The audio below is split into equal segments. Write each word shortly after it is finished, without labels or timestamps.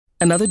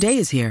Another day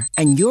is here,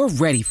 and you're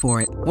ready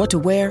for it. What to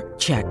wear?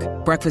 Check.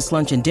 Breakfast,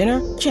 lunch, and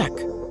dinner? Check.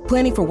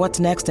 Planning for what's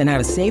next and how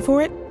to save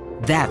for it?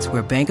 That's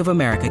where Bank of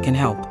America can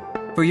help.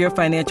 For your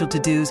financial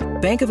to-dos,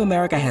 Bank of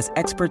America has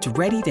experts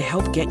ready to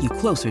help get you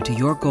closer to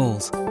your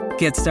goals.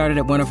 Get started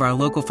at one of our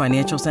local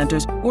financial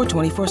centers or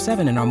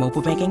 24/7 in our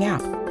mobile banking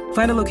app.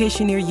 Find a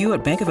location near you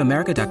at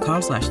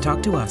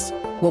bankofamerica.com/talktous.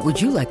 What would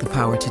you like the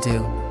power to do?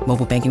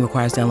 Mobile banking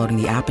requires downloading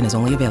the app and is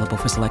only available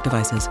for select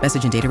devices.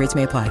 Message and data rates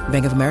may apply.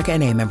 Bank of America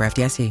N.A., member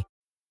FDIC.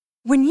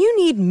 When you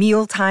need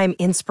mealtime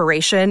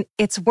inspiration,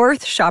 it's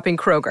worth shopping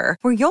Kroger,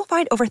 where you'll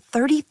find over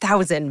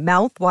 30,000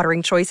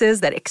 mouth-watering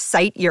choices that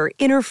excite your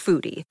inner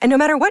foodie. And no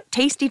matter what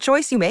tasty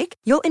choice you make,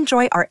 you'll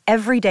enjoy our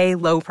everyday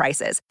low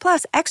prices,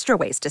 plus extra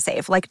ways to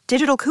save, like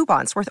digital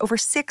coupons worth over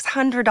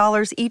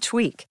 $600 each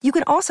week. You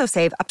can also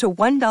save up to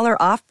 $1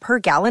 off per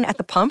gallon at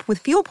the pump with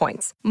fuel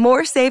points.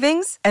 More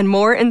savings and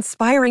more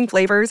inspiring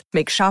flavors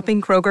make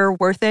shopping Kroger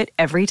worth it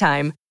every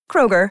time.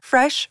 Kroger,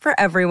 fresh for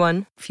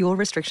everyone. Fuel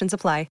restrictions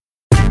apply.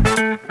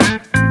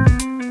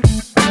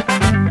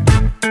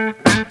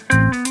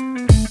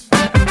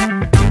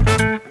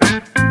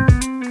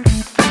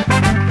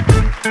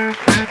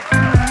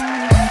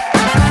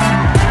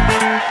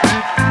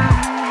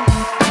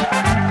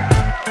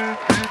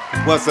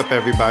 What's up,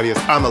 everybody? It's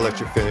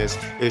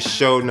ImmaLetYouFinish. It's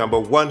show number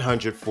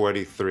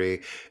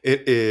 143.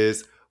 It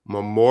is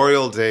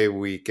Memorial Day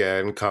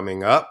weekend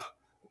coming up,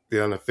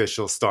 the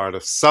unofficial start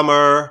of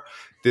summer.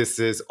 This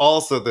is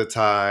also the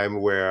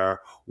time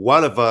where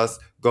one of us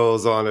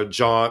goes on a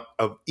jaunt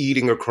of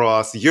eating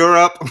across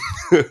Europe.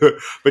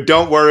 But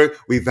don't worry,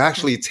 we've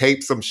actually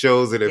taped some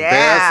shows in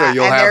advance.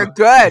 So they're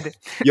good.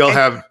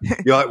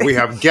 We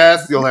have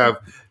guests, you'll have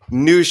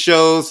new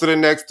shows for the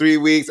next 3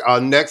 weeks. Our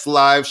next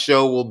live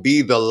show will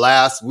be the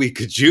last week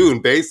of June,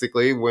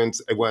 basically,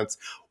 once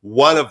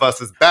one of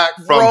us is back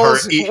from her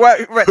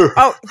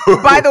Oh,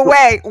 by the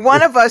way,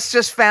 one of us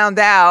just found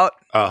out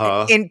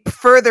in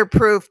further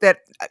proof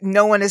that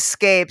no one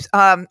escapes.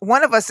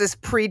 One of us is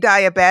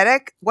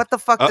pre-diabetic. What the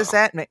fuck does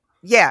that mean?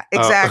 Yeah,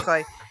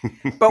 exactly.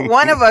 But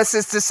one of us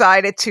has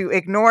decided to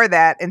ignore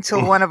that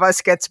until one of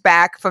us gets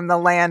back from the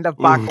land of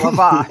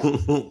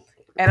baklava.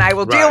 And I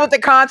will deal with the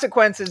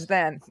consequences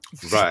then.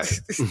 Right.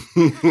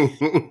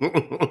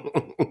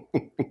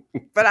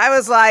 But I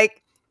was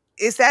like,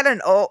 is that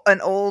an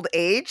old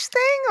age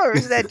thing? Or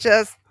is that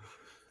just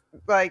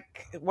like,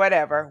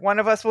 whatever? One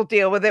of us will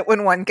deal with it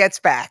when one gets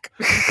back.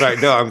 Right.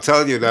 No, I'm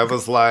telling you, that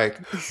was like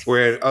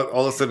when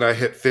all of a sudden I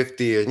hit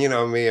 50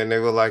 and, me, and they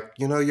were like,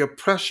 your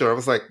pressure. I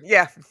was like,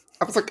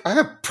 I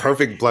have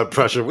perfect blood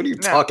pressure. What are you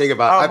talking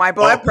about? My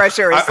blood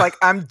pressure is like,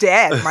 I'm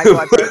dead. My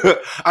blood pressure.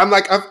 I'm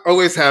like, I've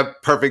always had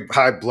perfect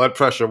high blood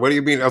pressure. What do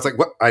you mean? I was like,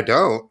 what? I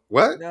don't.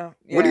 What? No,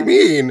 What do you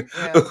mean?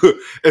 Yeah.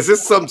 Is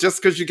this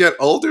just because you get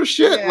older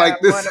shit? Yeah, like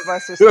this? One of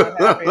us is not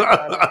happy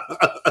about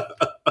it.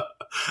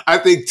 I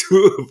think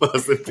two of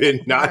us have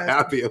been not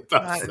happy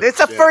about it. It's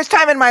the first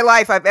time in my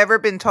life I've ever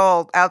been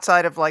told,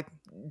 outside of like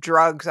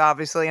drugs,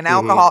 obviously, and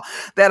alcohol,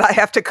 that I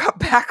have to cut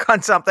back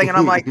on something. And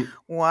I'm like,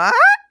 what?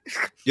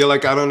 You're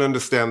like, I don't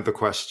understand the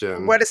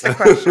question. What is the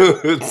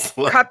question?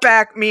 Cut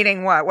back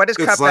meaning what? What does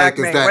cut back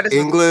mean? Is that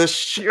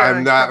English?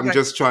 I'm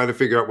just trying to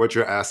figure out what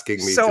you're asking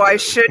me. So I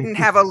shouldn't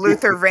have a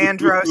Luther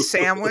Vandross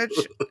sandwich?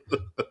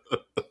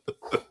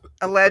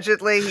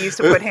 Allegedly, he used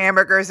to put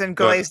hamburgers in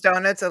glazed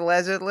donuts.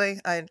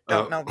 Allegedly. I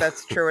don't know if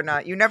that's true or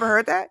not. You never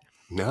heard that?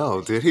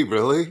 No, did he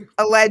really?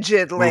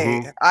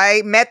 Allegedly.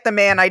 I met the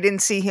man. I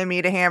didn't see him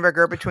eat a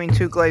hamburger between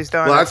two glazed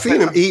donuts. Well, I've seen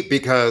him eat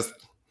because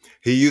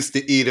he used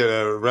to eat at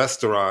a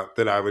restaurant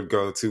that I would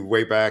go to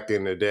way back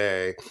in the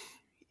day.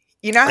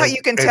 You know how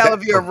you can tell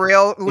if you're a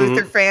real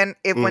Luther fan?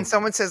 When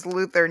someone says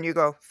Luther and you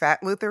go,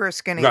 fat Luther or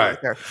skinny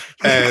Luther?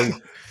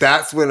 And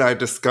that's when I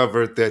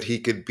discovered that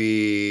he could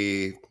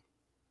be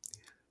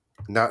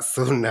not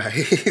so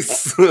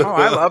nice.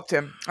 I loved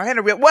him. I had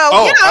a real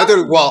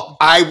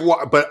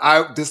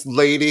this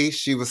lady,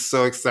 she was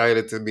so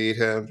excited to meet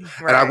him,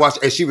 and I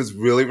watched, and she was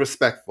really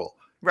respectful.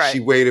 Right, she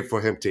waited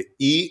for him to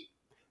eat.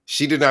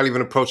 She did not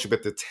even approach him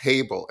at the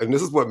table, and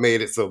this is what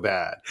made it so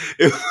bad.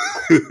 It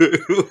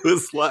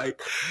was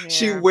like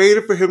she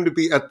waited for him to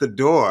be at the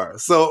door.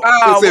 So,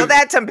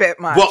 that's a bit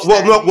much.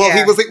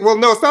 He was like, well,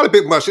 no, it's not a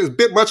bit much. It's a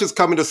bit much is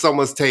coming to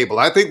someo's table.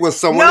 I think when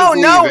someone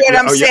saying.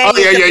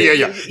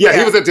 Yeah.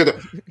 He was at dinner.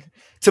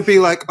 To be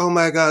like, oh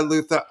my God,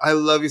 Luther, I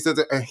love you.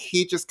 And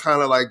he just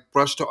kind of like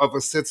brushed her off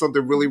and said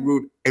something really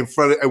rude in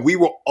front of, and we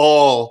were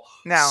all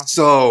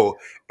so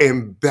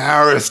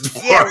embarrassed for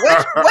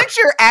her. Once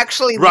you're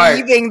actually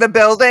leaving the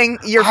building,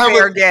 you're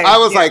fair game. I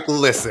was like,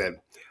 listen,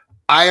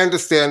 I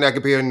understand that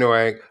could be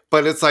annoying,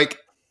 but it's like,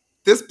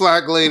 this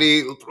black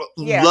lady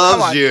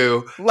loves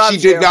you. She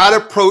did not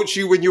approach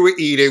you when you were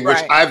eating,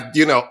 which I've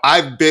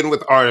been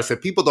with artists and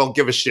people don't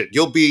give a shit.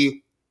 You'll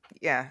be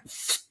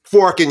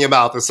fork in your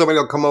mouth and somebody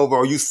will come over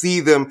or you see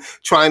them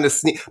trying to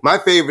sneak. My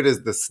favorite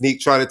is the sneak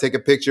trying to take a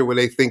picture where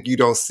they think you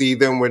don't see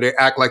them, where they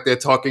act like they're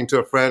talking to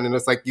a friend and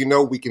it's like,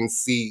 we can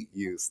see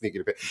you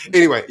sneaking a bit.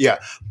 Anyway,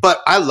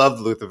 but I love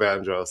Luther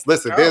Vandross.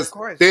 Listen,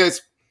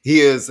 there's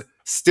he is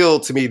still,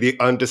 to me, the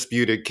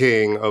undisputed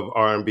king of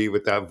R&B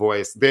with that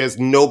voice. There's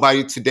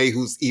nobody today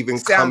who's even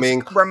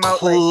coming remotely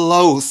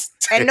close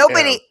to him.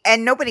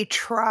 And nobody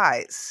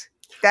tries.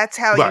 That's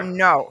how you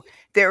know.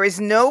 There is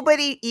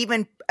nobody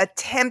even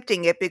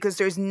attempting it because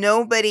there's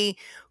nobody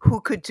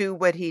who could do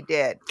what he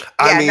did.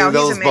 I mean,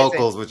 those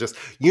vocals were just,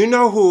 you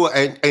know who,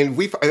 and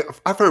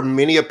I've heard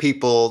many of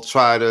people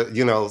try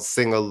to,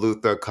 sing a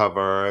Luther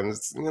cover and,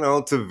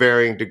 to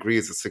varying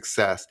degrees of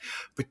success.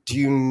 But do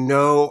you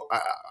know,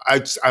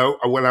 I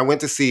when I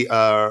went to see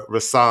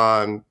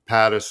Rasan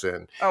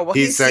Patterson. Oh, well,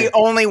 he's the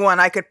only one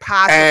I could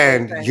possibly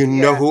And you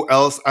know who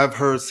else I've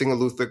heard sing a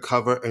Luther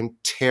cover and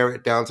tear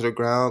it down to the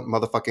ground?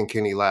 Motherfucking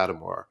Kenny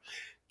Lattimore.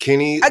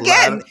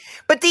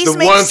 But these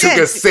the ones who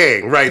can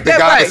sing, right? The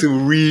guys who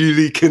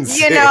really can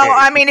sing.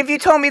 I mean, if you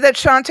told me that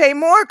Shantae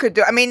Moore could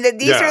do, I mean,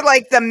 these are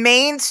like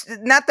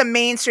not the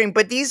mainstream,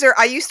 but these are.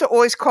 I used to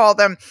always call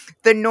them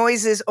the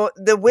noises,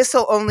 the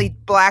whistle only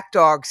black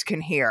dogs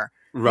can hear.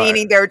 Right.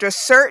 Meaning there are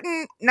just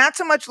certain, not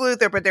so much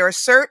Luther, but there are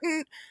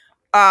certain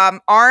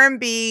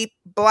R&B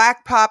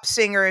black pop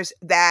singers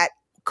that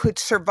could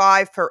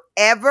survive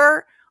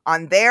forever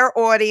on their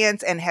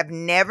audience and have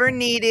never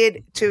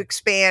needed to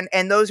expand.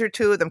 And those are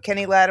two of them.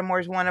 Kenny Lattimore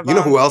is one of them.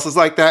 You know who else is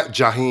like that?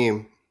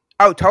 Jaheim.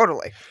 Oh,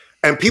 totally.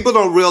 And people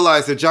don't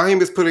realize that Jaheim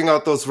is putting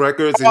out those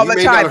records and you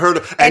may not have heard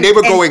of, and they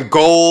were going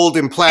gold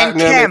and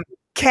platinum. And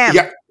Kim.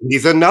 Yeah,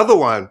 he's another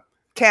one.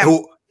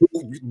 Kim.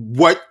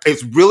 What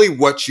is really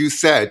what you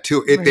said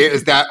too. There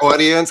is that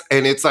audience,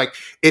 and it's like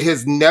it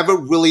has never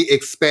really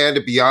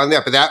expanded beyond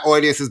that. But that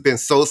audience has been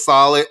so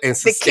solid and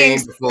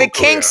sustained. The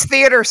King's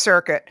Theater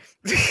circuit.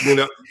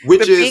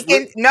 Which is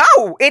You're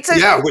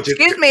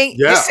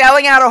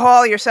selling out a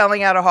hall. You're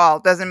selling out a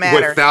hall. Doesn't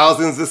matter. With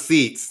thousands of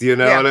seats. You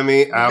know what I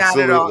mean?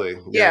 Absolutely.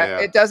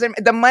 It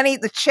doesn't. The money,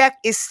 the check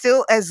is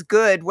still as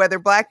good whether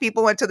black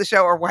people went to the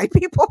show or white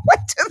people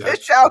went to the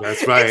show.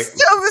 That's right. It's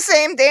still the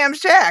same damn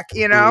check.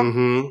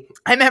 Mm-hmm.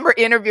 I remember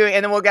interviewing,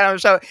 and then we'll get on the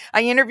show.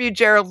 I interviewed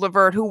Gerald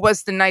Levert, who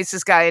was the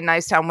nicest guy in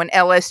Nicetown when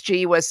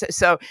LSG was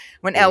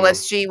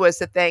LSG was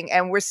the thing,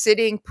 and we're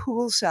sitting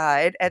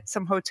poolside at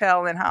some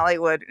hotel in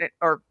Hollywood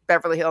or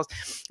Beverly Hills.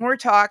 And we're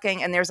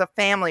talking, and there's a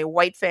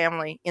white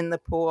family in the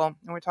pool, and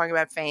we're talking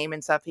about fame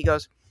and stuff. He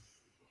goes,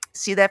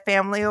 "See that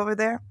family over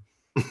there?"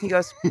 He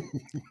goes,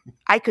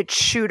 "I could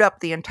shoot up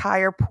the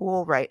entire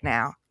pool right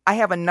now. I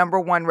have a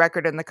 #1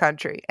 record in the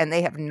country, and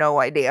they have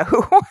no idea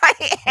who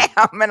I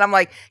am." And I'm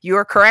like, "You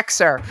are correct,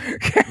 sir."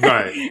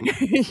 Right.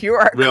 You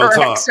are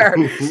correct, sir.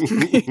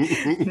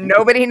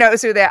 Nobody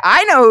knows who they are.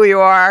 I know who you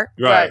are,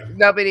 right? But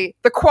nobody.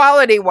 The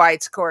quality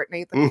whites,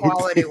 Courtney. The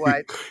quality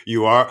whites.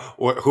 You are.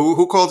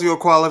 Who called you a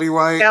quality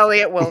white?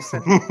 Elliot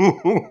Wilson.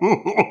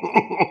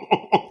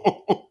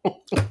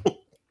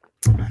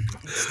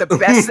 It's the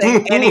best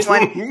thing it is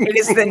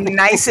the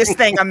nicest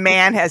thing a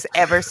man has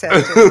ever said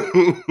to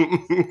me.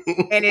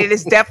 And it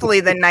is definitely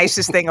the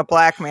nicest thing a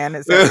black man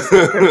has ever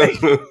said to me.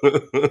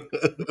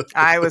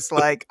 I was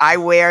like, I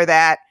wear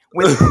that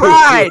with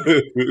pride.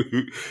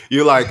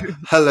 You're like,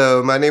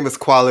 "Hello, my name is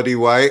Quality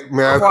White."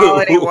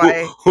 Quality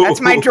White. That's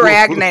my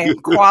drag name,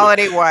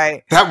 Quality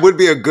White. That would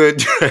be a good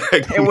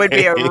drag name. It would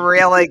be a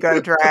really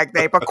good drag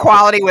name, but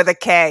quality with a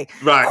K.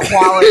 Right.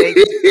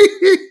 Quality.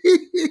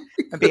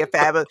 That'd be a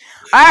fabulous.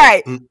 All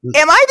right. Am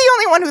I the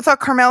only one who thought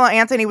Carmelo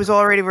Anthony was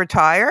already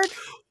retired?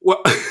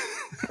 Well,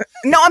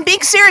 no, I'm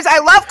being serious. I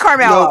love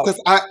Carmelo. No,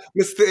 because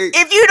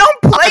if you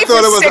don't play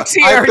for 6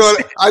 years,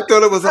 I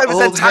thought it was an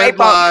old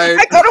headline.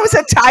 I thought it was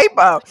a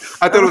typo.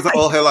 I thought it was an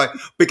old headline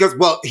because,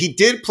 he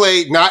did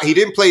play. He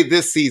didn't play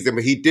this season,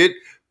 but he did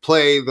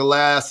play the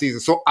last season.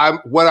 So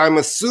what I'm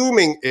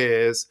assuming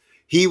is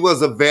he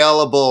was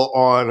available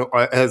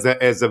as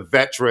a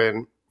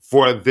veteran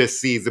for this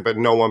season, but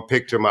no one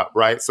picked him up,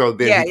 right? So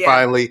then he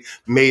finally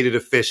made it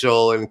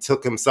official and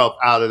took himself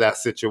out of that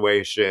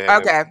situation.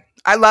 Okay.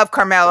 I love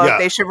Carmelo. Yeah.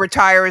 They should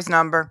retire his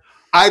number.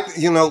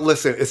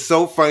 Listen, it's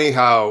so funny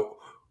how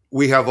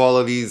we have all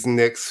of these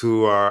Knicks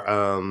who are,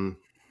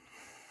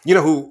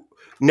 who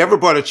never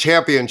brought a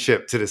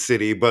championship to the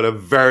city, but are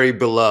very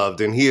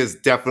beloved. And he is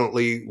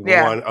definitely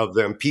one of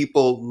them.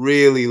 People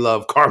really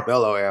love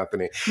Carmelo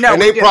Anthony.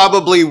 And they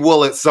probably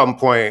will at some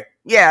point.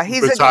 Yeah,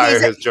 retire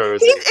his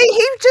jersey.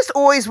 He just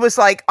always was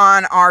like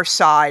on our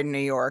side in New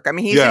York. I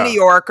mean, he's a New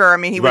Yorker. I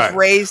mean, he was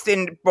raised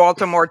in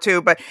Baltimore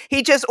too, but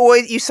he just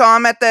always, you saw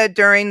him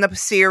during the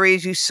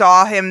series, you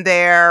saw him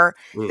there.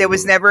 Mm-hmm. There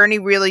was never any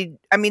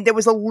there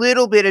was a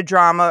little bit of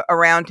drama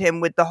around him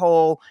with the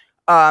whole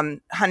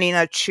Honey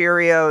Nut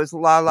Cheerios,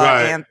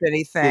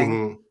 Anthony thing.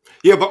 Mm-hmm.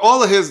 Yeah, but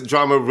all of his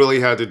drama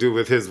really had to do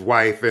with his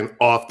wife and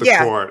off the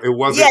court. It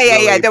wasn't.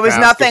 Yeah. There was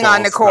nothing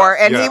on the court,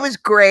 and he was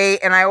great,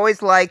 and I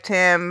always liked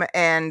him.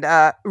 And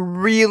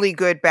really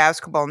good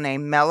basketball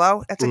name,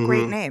 Melo. That's a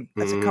great name.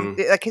 That's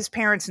like his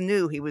parents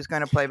knew he was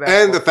going to play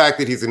basketball. And the fact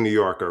that he's a New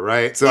Yorker,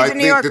 right? So I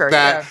think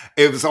that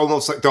it was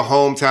almost like the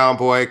hometown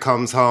boy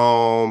comes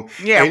home.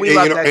 Yeah, we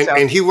love that stuff.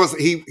 And he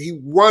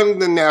won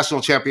the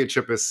national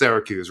championship at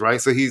Syracuse,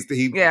 right? So he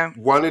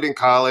won it in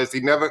college.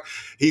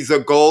 He's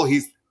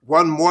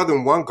won more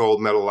than one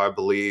gold medal, I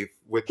believe.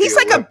 He's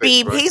like Olympics, a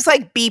B. Right? He's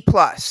like B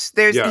plus.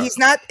 He's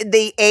not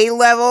the A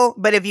level,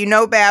 but if you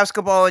know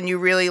basketball and you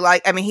really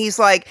like, I mean, he's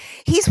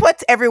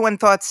what everyone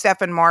thought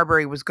Stephen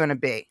Marbury was going to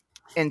be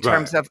in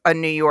terms of a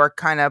New York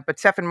kind of. But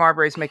Stephen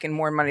Marbury is making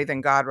more money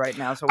than God right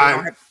now, so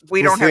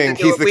we don't have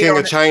to do He's the king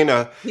of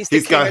China.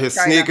 He's got his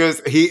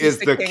sneakers. He is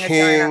the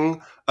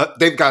king.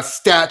 They've got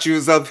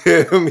statues of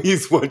him.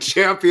 He's won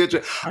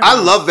championship.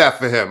 I love that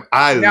for him.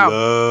 I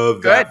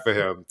love that for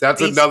him.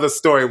 That's another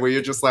story where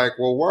you're just like,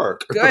 well,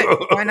 work. Good.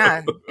 Why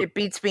not? It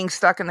beats being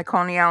stuck in the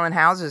Coney Island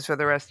houses for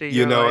the rest of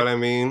your life. You know what I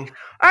mean?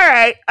 All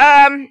right.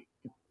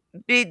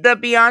 The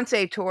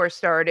Beyonce tour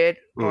started,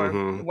 or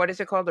what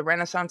is it called? The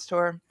Renaissance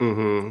tour.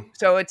 Mm-hmm.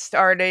 So it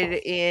started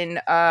in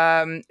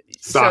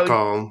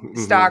Stockholm.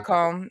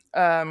 Stockholm.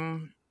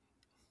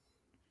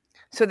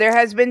 So there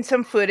has been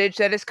some footage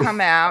that has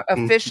come out,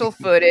 official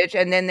footage,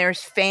 and then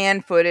there's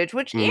fan footage,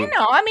 which, you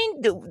know, I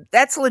mean,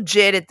 that's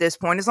legit at this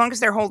point, as long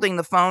as they're holding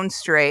the phone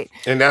straight.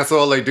 And that's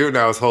all they do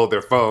now is hold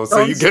their phones.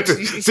 So you get to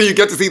see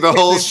the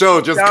whole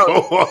show just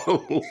go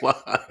on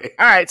live.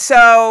 All right.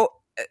 So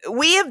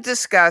we have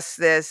discussed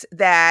this,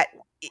 that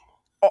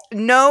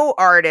no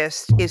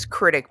artist is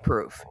critic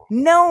proof.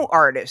 No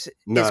artist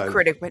is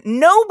critic proof.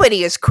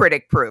 Nobody is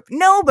critic proof.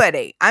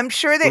 Nobody. I'm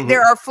sure that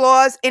there are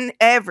flaws in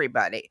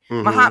everybody.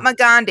 Mahatma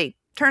Gandhi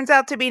turns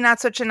out to be not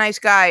such a nice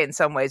guy in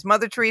some ways.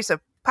 Mother Teresa,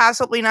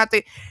 possibly not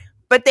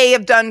but they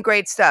have done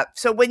great stuff.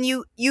 So when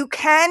you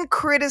can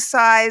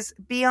criticize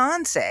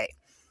Beyonce,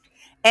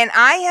 and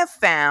I have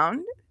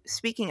found,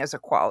 speaking as a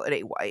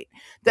quality white,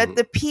 that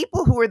the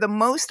people who are the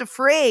most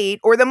afraid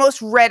or the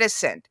most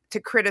reticent to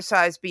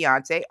criticize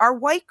Beyonce are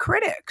white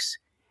critics.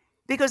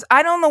 Because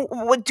I don't know,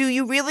 what do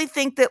you really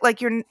think that,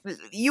 like,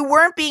 you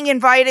weren't being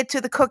invited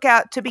to the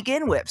cookout to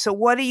begin with? So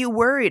what are you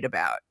worried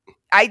about?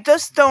 I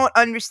just don't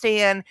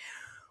understand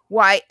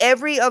why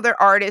every other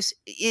artist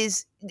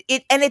is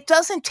it, and it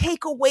doesn't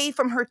take away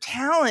from her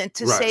talent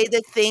to say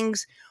that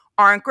things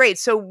aren't great.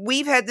 So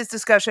we've had this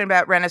discussion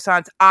about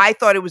Renaissance. I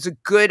thought it was a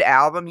good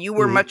album. You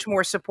were much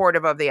more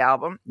supportive of the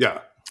album. Yeah.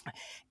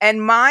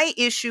 And my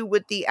issue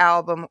with the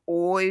album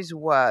always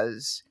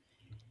was,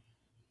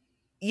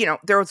 you know,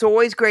 there was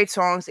always great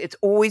songs. It's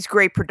always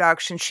great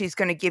production. She's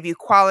going to give you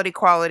quality.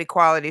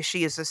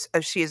 She is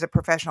a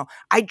professional.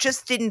 I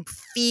just didn't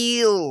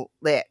feel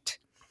it.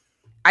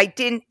 I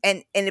didn't.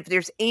 And if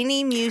there's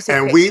any music,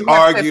 and we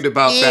argued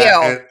about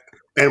that.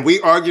 And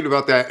we argued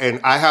about that, and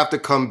I have to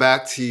come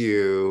back to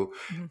you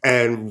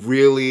and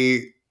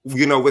really,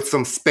 you know, with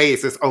some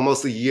space. It's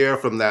almost a year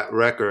from that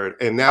record,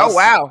 and now,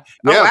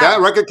 that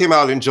record came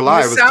out in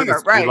July. It was summer,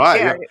 right?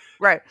 July,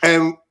 right.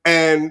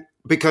 And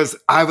because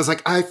I was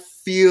like, I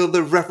feel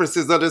the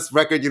references of this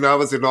record. You know, I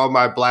was in all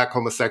my Black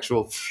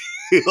homosexual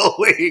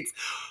feelings,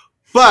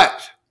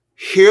 but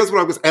here's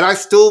what and I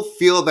still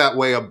feel that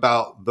way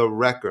about the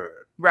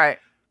record, right?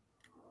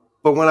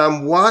 But when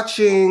I'm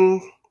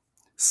watching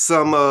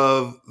some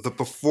of the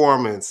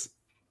performance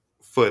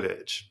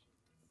footage.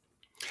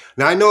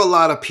 Now, I know a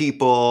lot of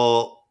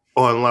people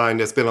online,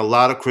 there's been a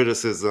lot of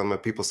criticism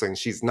of people saying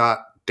she's not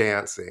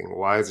dancing.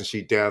 Why isn't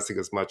she dancing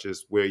as much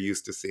as we're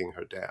used to seeing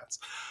her dance?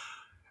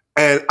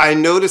 And I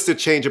noticed a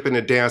change up in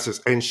the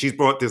dancers, and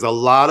there's a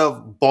lot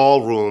of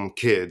ballroom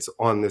kids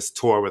on this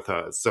tour with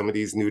her. Some of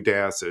these new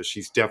dancers.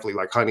 She's definitely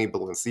like Honey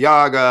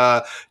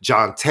Balenciaga,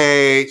 John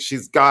Tate.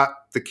 She's got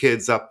the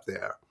kids up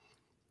there.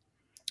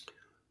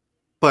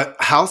 But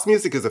house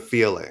music is a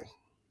feeling.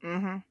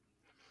 Mm-hmm.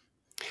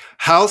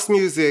 House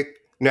music,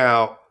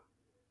 now,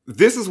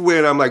 this is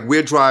where I'm like,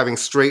 we're driving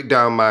straight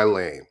down my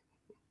lane.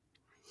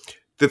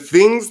 The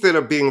things that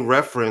are being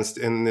referenced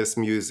in this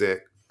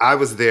music, I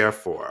was there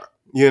for.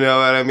 You know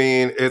what I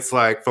mean? It's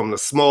like from the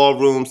small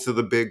rooms to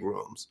the big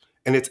rooms.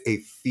 And it's a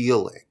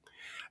feeling.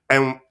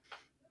 And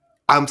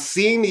I'm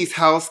seeing these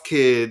house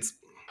kids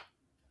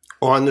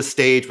on the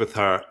stage with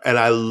her, and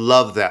I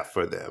love that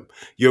for them.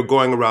 You're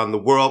going around the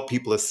world,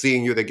 people are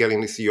seeing you, they're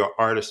getting to see your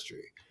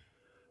artistry.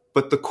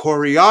 But the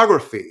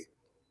choreography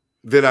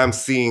that I'm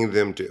seeing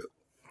them do.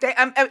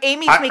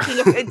 Amy's making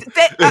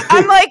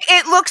I'm like,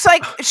 it looks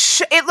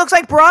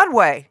like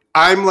Broadway.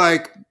 I'm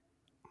like,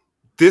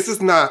 this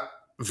is not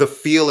the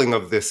feeling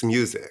of this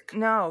music.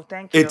 No,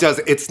 thank you.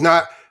 It's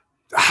not,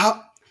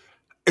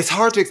 it's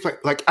hard to explain.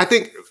 Like, I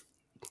think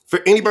for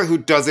anybody who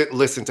doesn't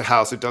listen to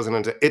house,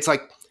 it's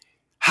like,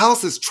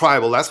 house is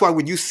tribal. That's why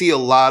when you see a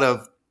lot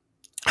of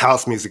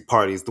house music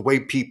parties, the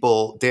way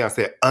people dance,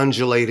 they're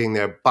undulating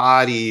their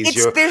bodies.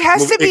 There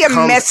has to be a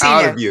messiness.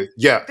 Out of you.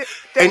 Yeah.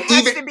 There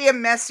has to be a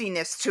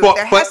messiness to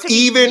it. But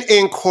even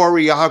in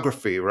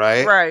choreography,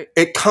 right? Right.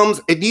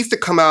 It needs to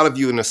come out of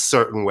you in a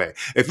certain way.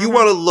 If you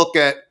want to look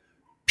at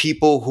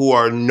people who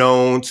are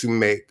known to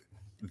make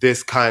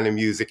this kind of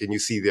music and you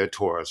see their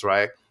tours,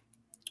 right?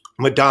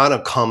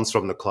 Madonna comes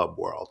from the club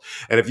world.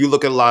 And if you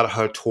look at a lot of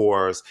her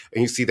tours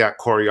and you see that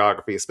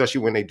choreography,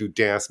 especially when they do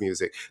dance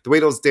music, the way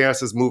those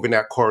dancers move in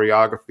that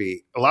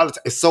choreography, a lot of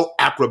it's so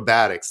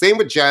acrobatic. Same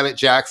with Janet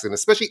Jackson,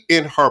 especially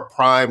in her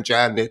prime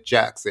Janet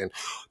Jackson.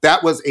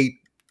 That was a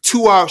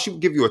 2 hour. She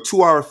would give you a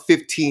 2-hour,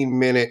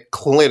 15-minute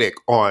clinic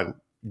on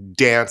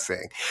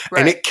dancing,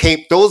 and it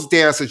came. Those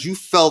dancers, you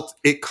felt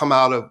it come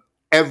out of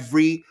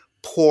every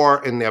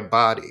pore in their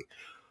body.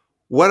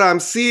 What I'm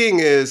seeing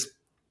is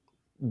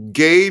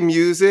gay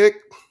music.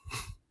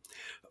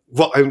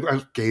 Well,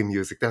 gay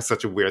music. That's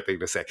such a weird thing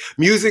to say.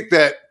 Music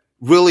that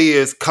really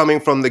is coming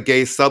from the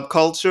gay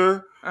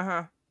subculture.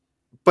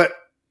 But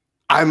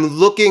I'm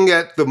looking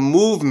at the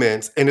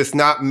movements and it's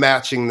not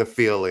matching the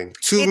feeling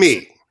to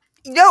me.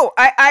 No,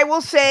 I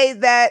will say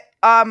that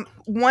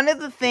one of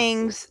the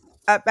things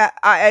about,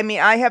 I mean,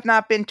 I have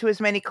not been to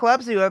as many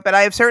clubs as you have, but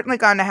I have certainly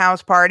gone to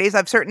house parties.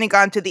 I've certainly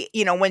gone to the,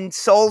 when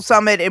Soul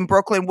Summit in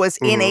Brooklyn was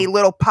in a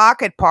little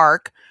pocket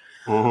park.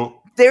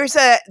 There's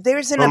an.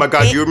 Oh my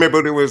God! You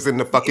remember it was in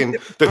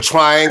the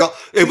triangle?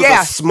 It was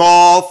a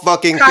small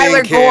fucking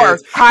thing,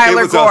 kids. It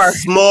was a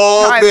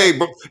small thing,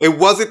 but it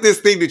wasn't this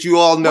thing that you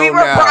all know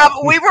now.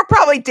 We were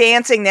probably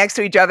dancing next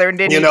to each other and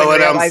didn't. You know even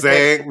what I'm realize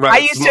saying? It. Right. I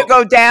used to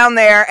go down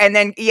there and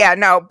then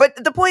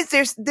But the point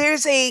is,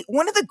 there's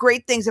one of the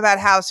great things about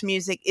house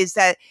music is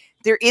that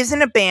there is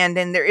an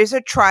abandon, there is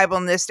a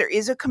tribalness, there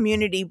is a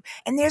community,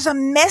 and there's a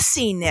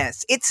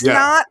messiness. It's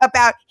not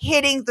about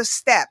hitting the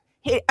step.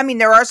 I mean,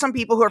 there are some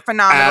people who are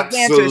phenomenal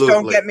dancers,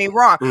 don't get me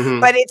wrong,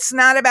 but it's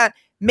not about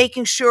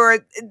making sure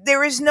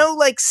there is no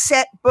like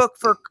set book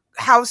for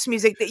house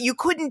music that you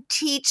couldn't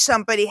teach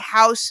somebody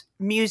house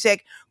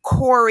music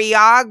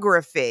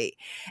choreography.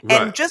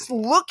 And just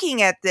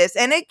looking at this,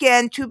 and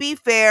again, to be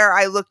fair,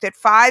 I looked at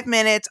 5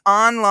 minutes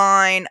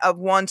online of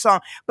one song,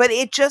 but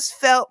it just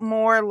felt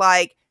more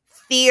like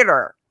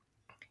theater.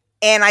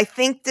 And I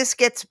think this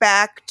gets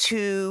back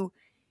to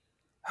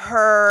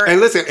her.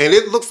 And listen, and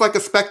it looks like a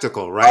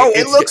spectacle, right? Oh,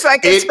 it looks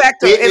like a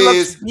spectacle. It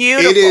looks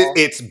beautiful.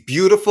 It's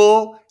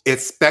beautiful.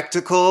 It's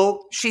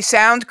spectacle. She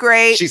sounds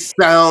great. She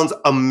sounds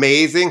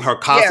amazing. Her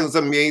costume's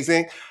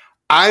amazing.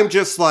 I'm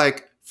just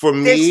like, for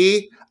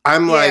me,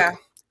 I'm like,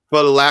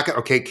 for the lack of,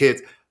 okay,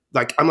 kids,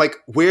 like, I'm like,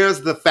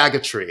 where's the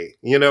faggotry?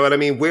 You know what I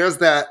mean? Where's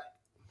that?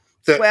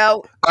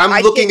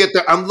 I'm looking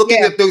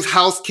at those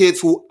house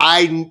kids who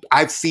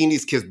I've seen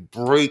these kids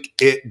break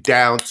it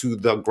down to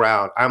the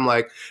ground. I'm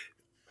like,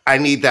 I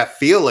need that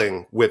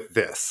feeling with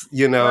this.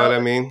 You know what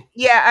I mean?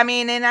 Yeah, I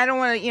mean, and I don't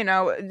want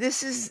to,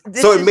 this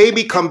So it made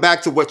me come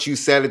back to what you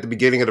said at the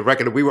beginning of the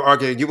record. We were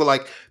arguing. You were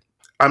like,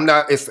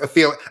 it's a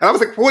feeling. And I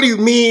was like, what do you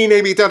mean,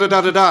 Amy? Da, da,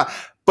 da, da, da.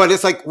 But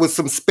it's like with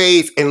some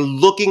space and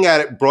looking at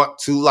it brought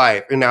to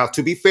life. And now,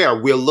 to be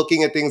fair, we're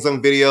looking at things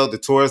on video. The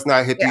tour has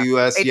not hit the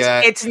U.S.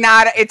 yet. It's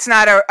not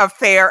a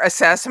fair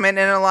assessment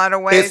in a lot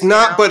of ways. It's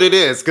not, but it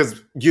is.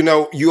 Because,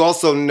 you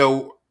also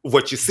know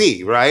what you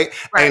see, right?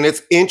 And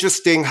it's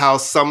interesting how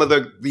some of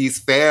these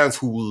fans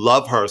who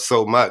love her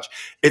so much,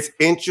 it's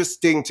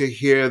interesting to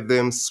hear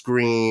them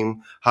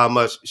scream how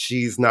much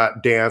she's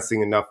not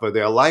dancing enough for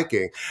their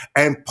liking.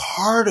 And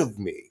part of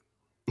me,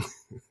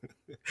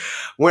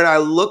 when I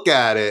look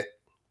at it,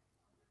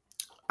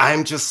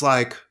 I'm just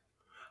like,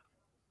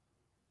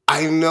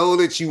 I know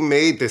that you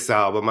made this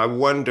album. I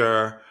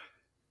wonder,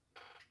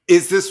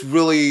 is this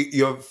really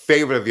your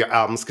favorite of your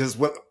albums? Because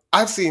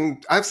I've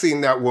seen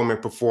that woman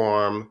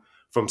perform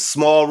from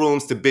small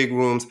rooms to big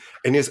rooms,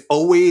 and there's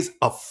always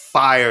a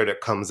fire that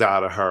comes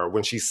out of her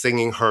when she's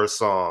singing her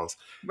songs.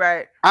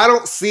 Right. I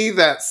don't see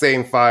that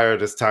same fire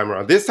this time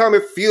around. This time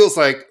it feels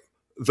like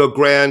the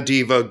grand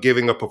diva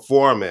giving a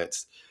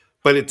performance,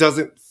 but it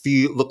doesn't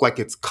look like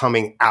it's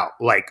coming out.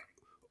 Like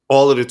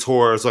all of the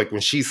tours, like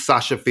when she's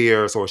Sasha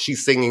Fierce or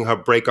she's singing her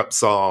breakup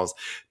songs,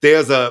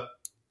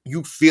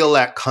 you feel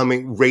that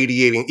coming,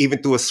 radiating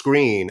even through a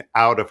screen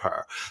out of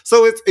her.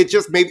 So it's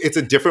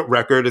a different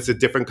record. It's a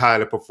different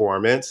kind of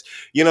performance.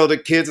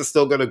 The kids are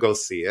still going to go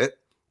see it.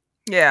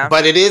 Yeah.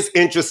 But it is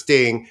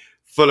interesting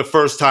for the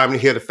first time to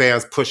hear the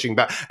fans pushing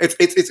back. It's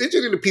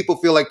interesting that people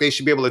feel like they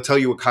should be able to tell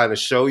you what kind of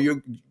show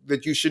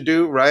that you should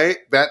do, right?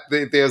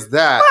 There's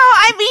that. Well,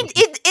 I mean,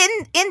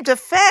 in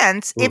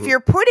defense, if you're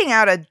putting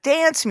out a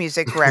dance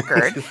music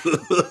record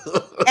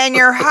and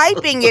you're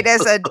hyping it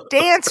as a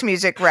dance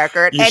music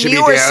record, and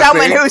you were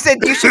someone who said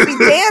you should be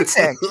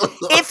dancing,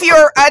 if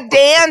you're a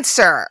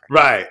dancer,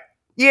 right?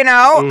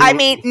 I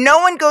mean, no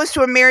one goes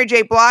to a Mary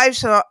J.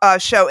 Blige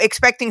show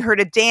expecting her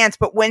to dance,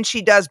 but when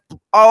she does,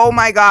 oh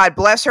my God,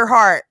 bless her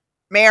heart,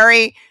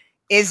 Mary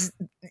is.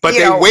 But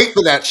they wait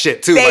for that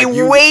shit too. They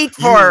wait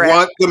for it. You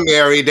want the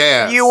Mary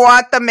dance. You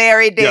want the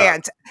Mary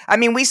dance. Yeah. I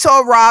mean, we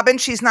saw Robin.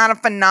 She's not a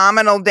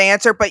phenomenal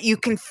dancer, but you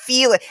can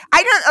feel it.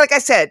 Like I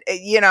said,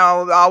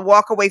 I'll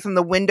walk away from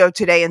the window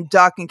today and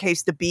duck in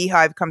case the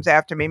beehive comes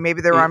after me.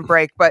 Maybe they're on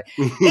break, but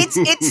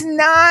it's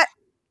not.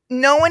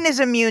 No one is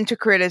immune to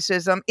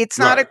criticism. It's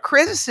not a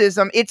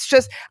criticism. It's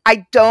just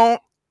I don't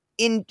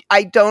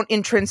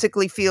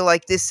intrinsically feel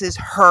like this is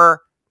her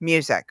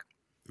music.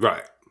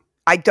 Right.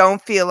 I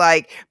don't feel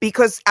like,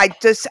 because I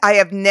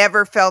have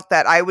never felt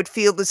that. I would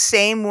feel the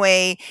same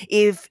way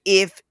if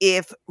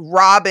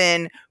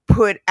Robin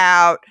put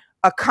out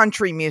a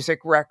country music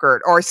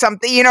record or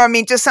something,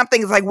 just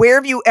something like, where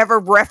have you ever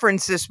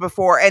referenced this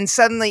before? And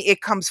suddenly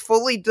it comes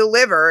fully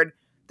delivered,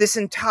 this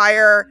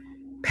entire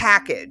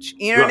package.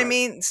 You know what I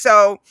mean?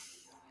 So,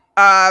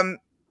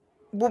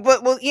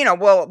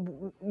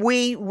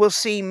 we will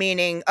see,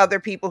 meaning other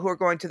people who are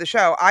going to the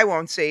show. I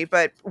won't see,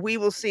 but we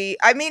will see.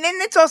 I mean,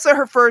 and it's also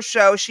her first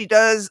show. She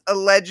does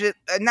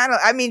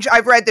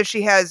I've read that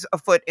she has a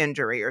foot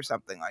injury or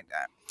something like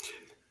that.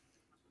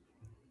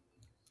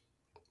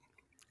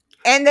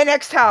 And the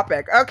next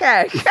topic.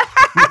 Okay.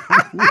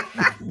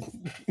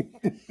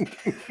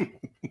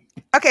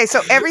 Okay,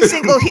 so every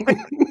single,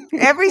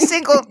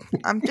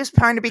 I'm just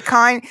trying to be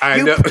kind.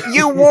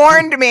 You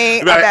warned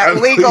me about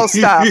legal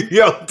stuff.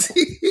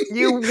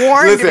 You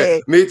warned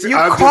me. Too. You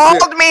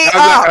called me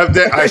up.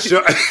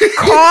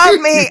 Called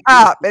me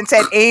up and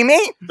said,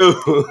 Amy,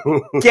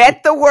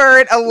 get the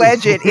word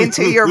alleged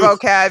into your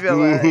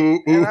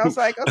vocabulary. And I was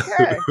like,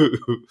 okay.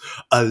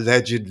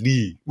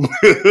 Allegedly.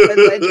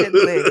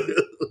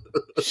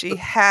 She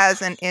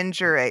has an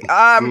injury.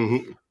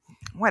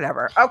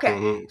 Whatever.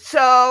 Okay.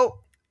 So,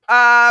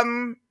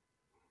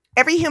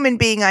 every human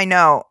being I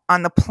know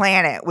on the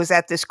planet was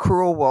at this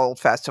Cruel World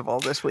Festival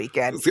this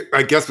weekend.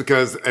 I guess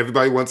because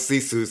everybody wants to see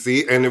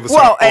Susie, and it was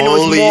more. But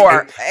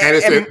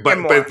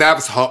that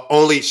was her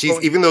only.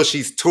 Even though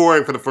she's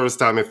touring for the first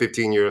time in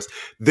 15 years,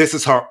 that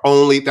was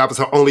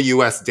her only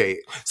U.S. date.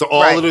 So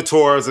all of the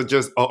tours are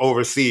just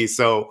overseas.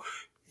 So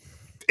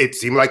it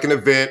seemed like an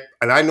event,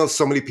 and I know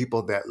so many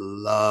people that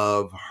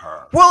love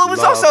her. Well, it was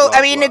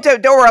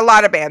there were a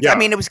lot of bands. Yeah. I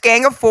mean, it was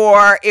Gang of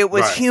Four, it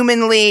was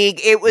Human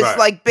League, it was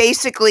like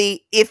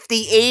basically, if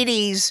the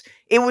 80s,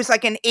 it was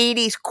like an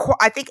 80s,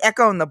 I think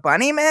Echo and the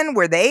Bunnymen,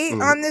 were they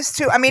on this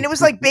too? I mean, it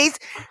was like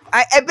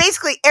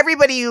basically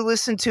everybody you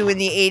listened to in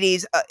the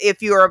 80s,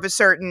 if you're of a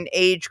certain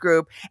age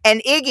group,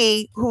 and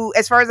Iggy, who,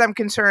 as far as I'm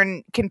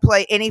concerned, can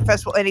play any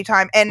festival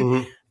anytime,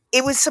 and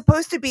it was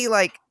supposed to be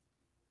like,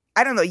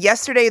 I don't know,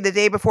 yesterday or the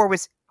day before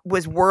was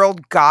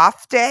World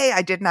Goth Day.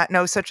 I did not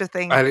know such a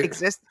thing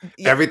exists.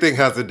 Yeah. Everything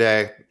has a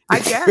day. I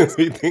guess.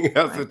 Everything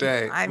has a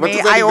day. I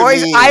mean, I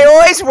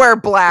always wear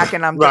black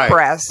and I'm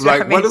depressed.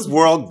 Like, what is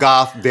World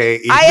Goth Day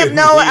even I have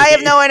no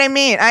idea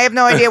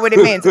what it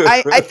means.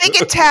 I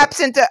think it taps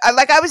into,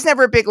 like, I was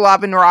never a big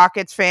Love and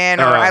Rockets fan,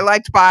 or I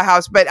liked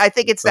Bauhaus, but I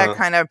think it's that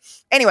kind of,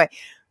 anyway.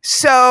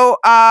 So,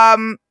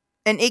 and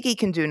Iggy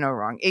can do no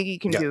wrong. Iggy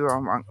can do no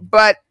wrong.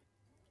 But,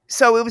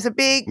 so it was a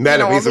big...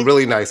 Met him. He's a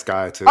really nice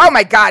guy, too. Oh,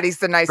 my God. He's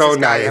the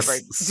nicest guy ever.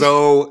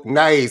 So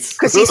nice.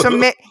 Because he's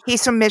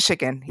from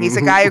Michigan. He's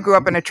a guy who grew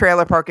up in a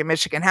trailer park in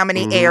Michigan. How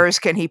many heirs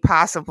can he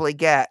possibly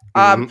get?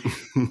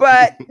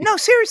 But, no,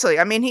 seriously.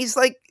 I mean, he's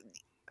like...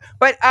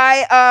 But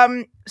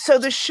so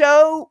the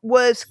show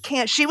was...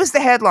 She was the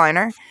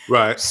headliner.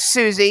 Right.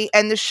 Susie.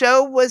 And the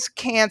show was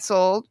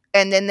canceled.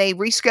 And then they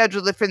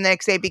rescheduled it for the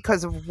next day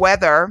because of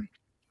weather.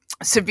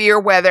 Severe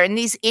weather, and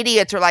these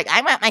idiots are like,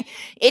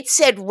 it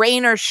said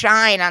rain or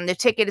shine on the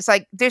ticket. It's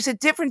like, there's a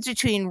difference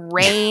between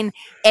rain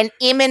and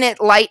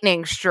imminent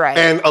lightning strike.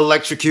 And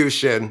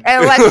electrocution.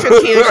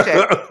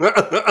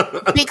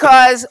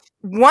 Because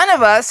one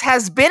of us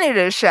has been at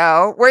a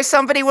show where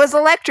somebody was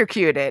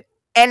electrocuted,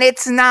 and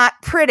it's not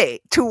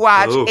pretty to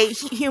watch a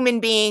human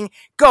being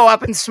go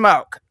up in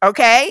smoke,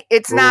 okay?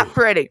 It's not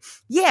pretty.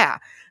 Yeah.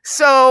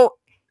 So...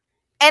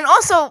 And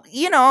also,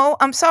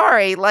 I'm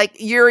sorry, like,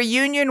 you're a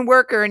union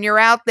worker and you're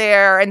out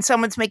there and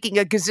someone's making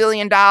 $1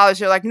 gazillion.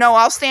 You're like, no,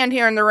 I'll stand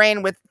here in the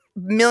rain with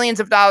millions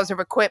of dollars of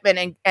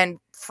equipment and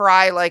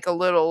fry like a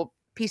little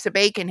piece of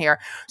bacon here.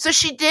 So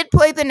she did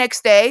play the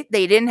next day.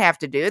 They didn't have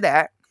to do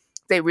that.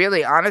 They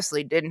really,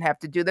 honestly didn't have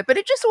to do that. But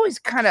it just always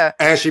kind of...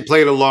 And she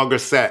played a longer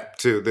set,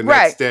 too. The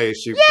next day,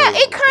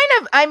 it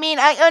kind of... I mean,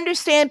 I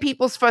understand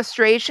people's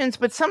frustrations,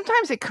 but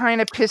sometimes it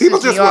kind of pisses me off. People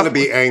just want to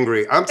be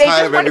angry. I'm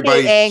tired of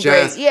everybody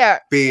just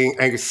being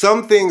angry.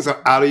 Some things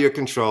are out of your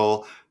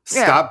control.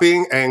 Stop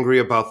being angry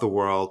about the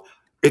world.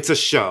 It's a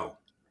show.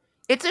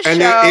 And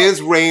there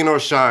is rain or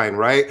shine,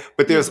 right?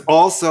 But there's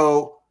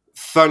also...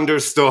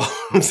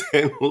 thunderstorms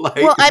and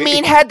lightning. Well, I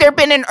mean, had there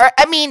been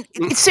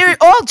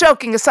all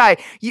joking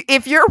aside,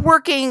 if you're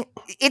working,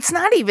 it's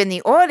not even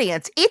the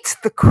audience, it's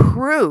the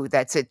crew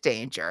that's at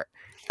danger.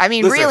 I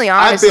mean, really,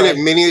 honestly. I've been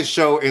at many a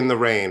show in the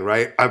rain,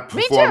 right? I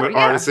perform with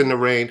artists in the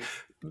rain.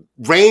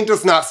 Rain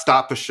does not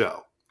stop a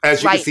show.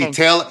 As you can see,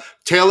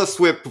 Taylor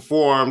Swift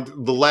performed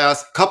the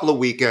last couple of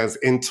weekends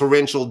in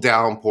torrential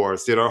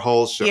downpours, did her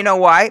whole show. You know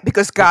why?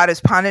 Because God is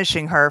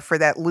punishing her for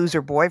that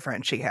loser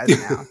boyfriend she has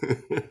now.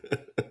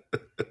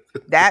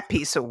 That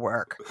piece of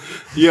work.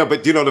 Yeah,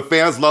 but the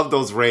fans love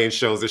those rain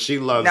shows, and she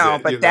loves it. No,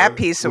 but that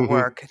piece of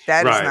work,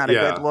 that is not a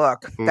good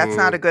look. That's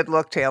not a good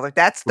look, Taylor.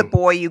 That's the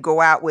boy you go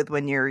out with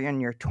when you're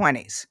in your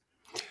 20s.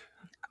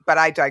 But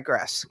I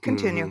digress.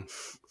 Continue.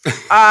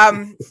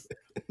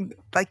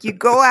 Like, you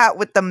go out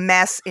with the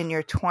mess in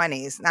your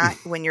 20s, not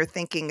when you're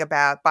thinking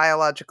about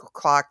biological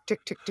clock,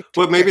 tick, tick, tick, tick.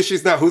 Well, maybe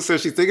she's not. Who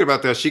says she's thinking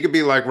about that? She could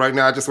be like, right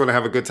now, I just want to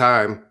have a good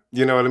time.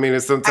 You know what I mean?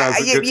 It's sometimes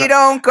you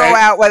don't go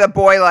out with a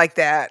boy like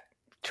that.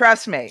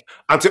 Trust me.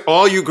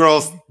 All you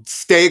girls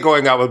stay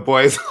going out with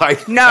boys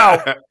like that.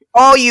 No,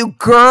 all you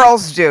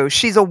girls do.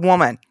 She's a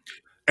woman.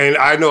 And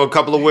I know a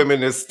couple of women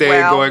that stay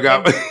going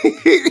out.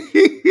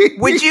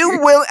 Would you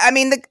will? I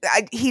mean,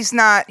 he's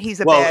not. He's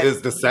a well. Bad,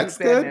 is the sex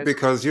good?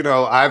 Because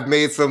I've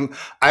made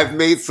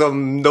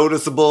some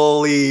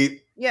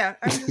noticeably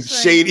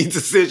shady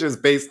decisions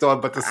based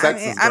on, but the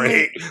sex is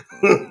great.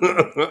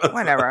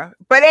 Whatever.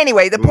 But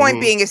anyway, the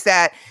point being is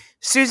that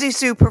Susie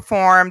Sue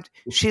performed.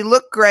 She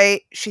looked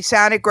great. She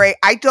sounded great.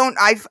 I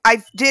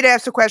did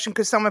ask a question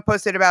because someone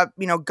posted about,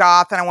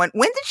 goth. And I went,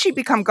 when did she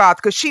become goth?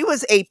 Because she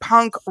was a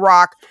punk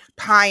rock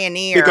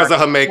pioneer. Because of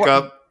her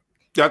makeup.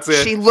 That's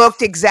it. She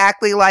looked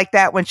exactly like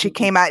that when she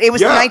came out. It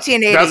was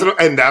 1980.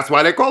 And that's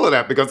why they call it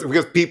that.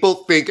 Because people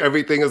think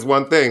everything is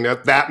one thing.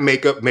 That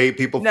makeup made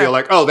people feel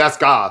like, oh, that's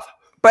goth.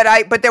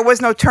 But there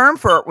was no term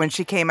for it when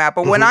she came out.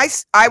 But when I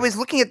was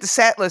looking at the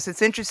set list,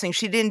 it's interesting.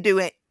 She didn't do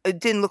it. It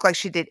didn't look like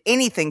she did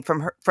anything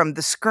from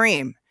the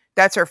Scream.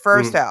 That's her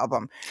first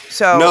album.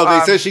 So no, they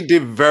said she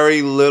did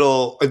very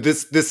little.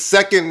 This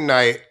second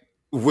night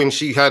when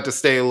she had to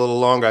stay a little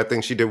longer, I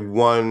think she did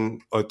 1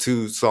 or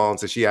 2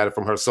 songs that she added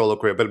from her solo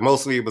career. But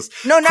mostly it was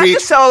not the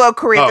solo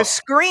career, the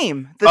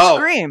Scream.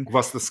 Scream.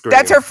 What's the Scream?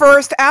 That's her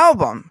first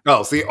album.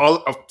 Oh, see,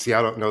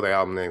 I don't know the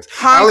album names.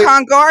 Hong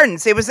Kong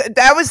Gardens. That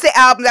was the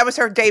album. That was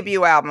her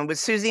debut album. With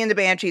Susie and the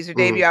Banshees, her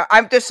debut.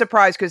 I'm just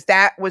surprised because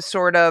that was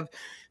sort of.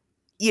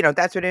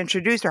 That's what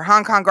introduced her.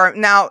 Hong Kong Gardens.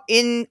 Now,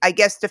 in, I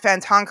guess,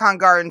 defense, Hong Kong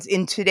Gardens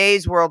in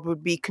today's world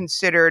would be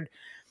considered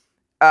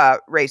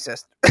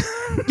racist.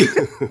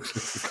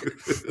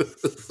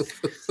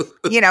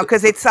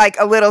 Because it's like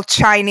a little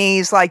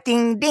Chinese, like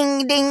ding,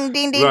 ding, ding,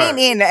 ding, ding, ding,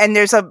 ding. And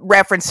there's a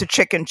reference to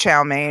chicken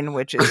chow mein,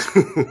 which is...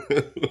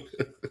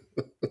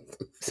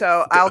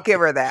 So I'll give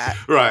her that.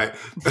 Right.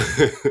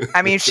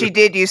 I mean, she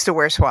did used to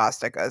wear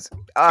swastikas.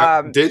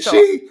 Did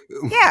she?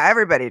 Yeah,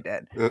 everybody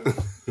did.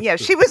 Yeah,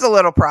 she was a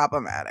little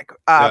problematic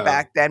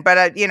back then.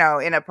 But,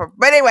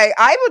 but anyway,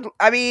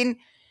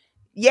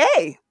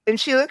 yay. And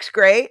she looks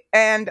great.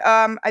 And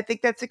I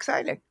think that's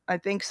exciting. I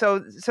think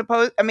so.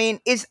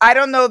 I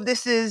don't know if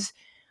this is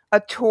a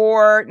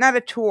tour, not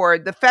a tour.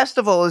 The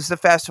festival is the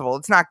festival.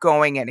 It's not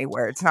going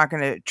anywhere. It's not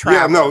going to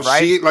travel. Yeah, no,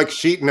 right? But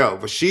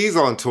she's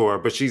on tour,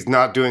 but she's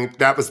not doing,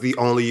 that was the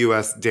only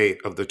US date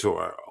of the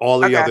tour.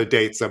 All the other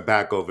dates are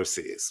back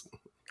overseas.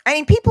 I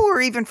mean, people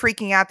were even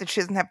freaking out that she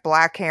doesn't have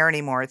black hair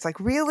anymore. It's like,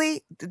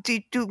 really?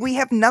 Do we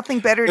have nothing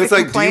better to complain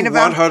about? It's like, do you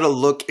want her to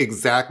look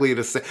exactly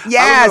the same?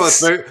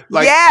 Yes.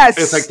 Yes.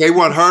 It's like they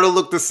want her to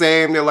look the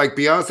same. They're like,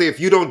 Beyonce, if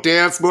you don't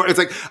dance more. It's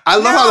like, I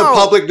love how the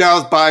public now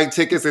is buying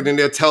tickets and then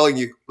they're telling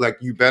you, like,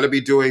 you better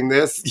be doing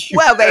this.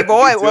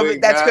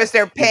 That's because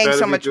they're paying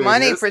so much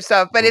money for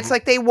stuff. But it's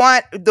like they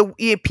want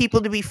the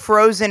people to be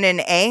frozen in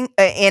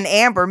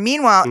amber.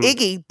 Meanwhile,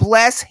 Iggy,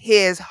 bless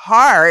his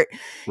heart,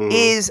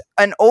 is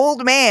an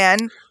old man.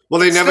 Well,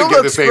 they never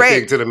give the same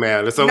thing to the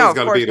man. It's always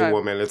going to be the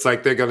woman. It's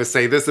like they're going to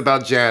say this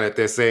about Janet.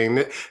 They're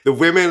saying the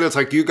women, it's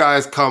like, you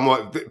guys come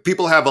on.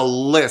 People have a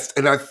list.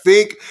 And I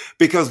think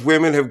because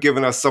women have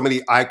given us so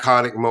many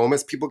iconic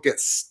moments, people get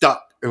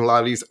stuck in a lot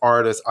of these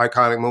artists'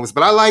 iconic moments.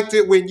 But I liked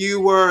it when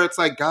you were, it's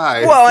like,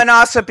 guys. Well, and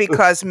also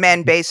because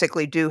men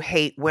basically do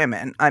hate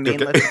women. I mean,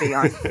 let's be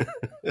honest.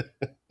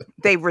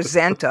 They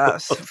resent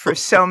us for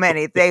so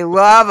many. They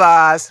love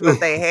us,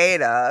 but they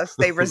hate us.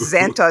 They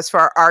resent us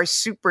for our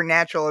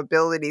supernatural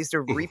abilities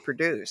to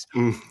reproduce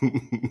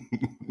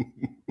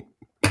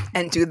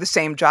and do the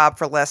same job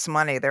for less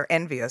money. They're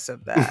envious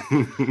of that.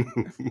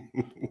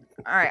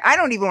 All right. I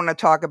don't even want to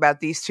talk about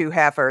these two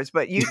heifers,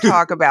 but you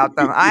talk about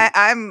them.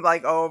 I'm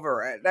like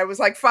over it. That was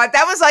like fun.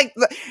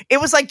 It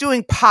was like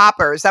doing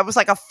poppers. That was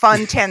like a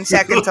fun 10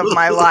 seconds of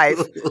my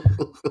life.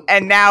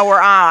 And now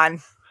we're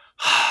on.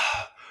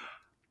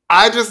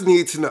 I just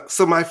need to know.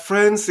 So my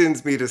friend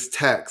sends me this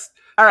text.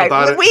 All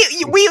right.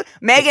 We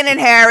Meghan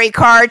and Harry,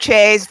 car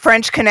chase,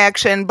 French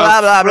Connection,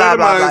 blah, blah, blah,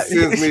 blah, blah.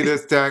 Sends me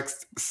this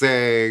text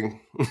saying,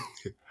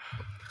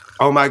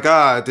 oh my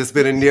God, there's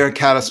been a near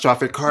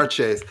catastrophic car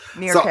chase.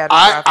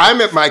 I'm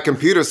at my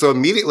computer, so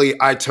immediately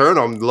I turn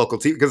on local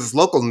TV because it's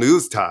local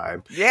news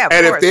time. Yeah,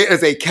 and if there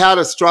is a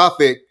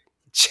catastrophic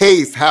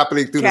chase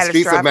happening through the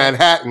streets of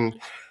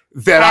Manhattan,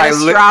 that I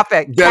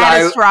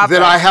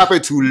happen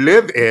to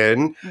live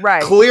in,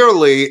 right.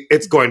 Clearly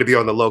it's going to be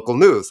on the local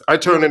news. I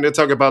turn in to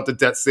talk about the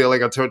debt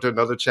ceiling. I turn to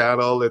another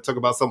channel. They talk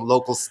about some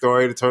local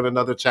story to turn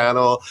another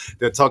channel.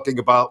 They're talking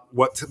about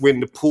when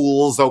the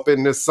pools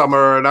open this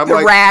summer. And I'm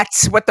what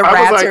the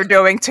rats are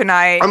doing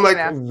tonight. I'm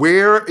like,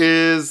 where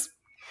is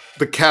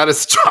the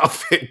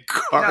catastrophic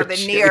car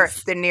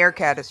chase? The near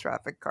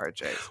catastrophic car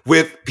chase.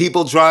 With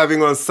people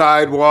driving on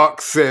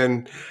sidewalks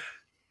and...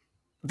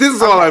 This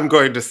is all I'm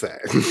going to say.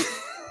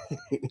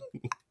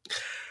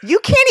 You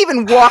can't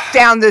even walk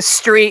down the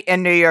street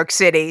in New York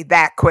City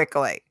that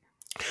quickly.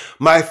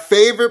 My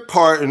favorite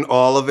part in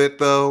all of it,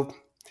 though,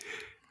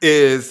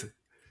 is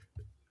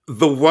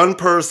the one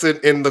person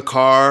in the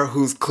car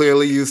who's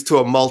clearly used to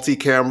a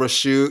multi-camera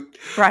shoot.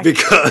 Right.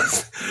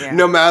 Because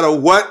no matter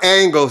what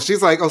angle,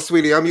 she's like, oh,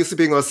 sweetie, I'm used to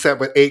being on set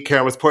with 8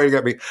 cameras pointing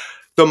at me.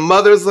 The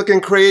mother's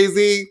looking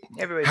crazy.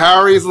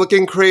 Harry's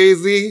looking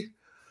crazy.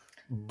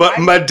 But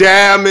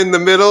Madame in the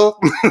middle.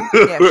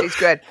 Yeah, she's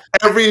good.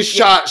 Every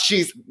shot,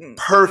 she's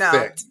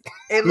perfect.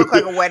 No, it looked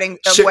like a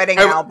wedding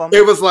album.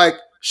 It was like,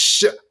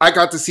 I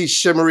got to see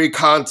shimmery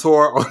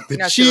contour on the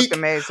cheek. She looked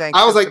amazing.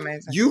 I was like,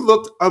 you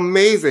looked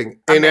amazing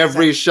in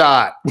every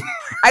shot.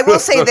 I will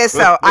say this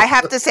though. I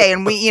have to say,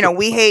 and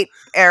we hate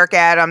Eric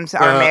Adams,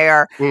 our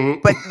mayor,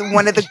 but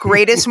one of the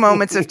greatest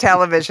moments of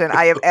television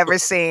I have ever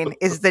seen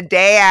is the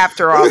day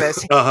after all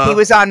this. He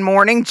was on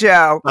Morning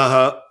Joe,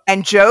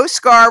 and Joe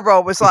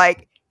Scarborough was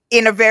like,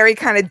 in a very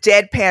kind of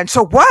deadpan,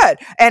 so what?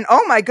 And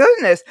oh my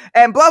goodness,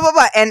 and blah, blah,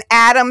 blah. And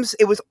Adams,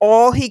 it was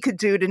all he could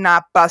do to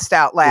not bust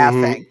out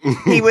laughing.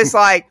 He was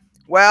like,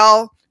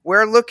 well,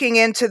 we're looking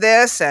into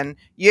this, and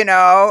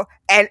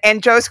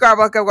and Joe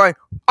Scarborough going,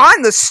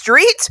 on the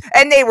streets?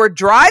 And they were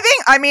driving?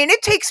 I mean,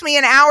 it takes me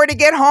an hour to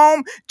get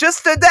home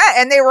just to that.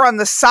 And they were on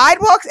the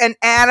sidewalks, and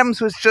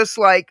Adams was just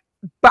like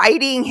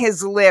biting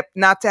his lip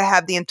not to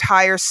have the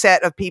entire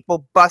set of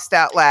people bust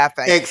out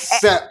laughing.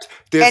 Except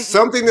there's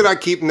something that I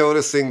keep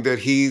noticing that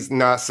he's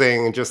not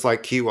saying, and just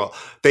like Keywell,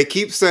 they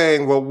keep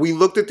saying, well, we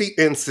looked at the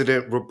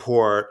incident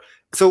report.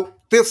 So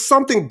there's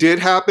something did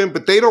happen,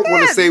 but they don't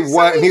want to say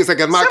what. And he's like,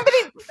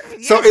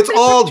 so it's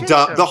all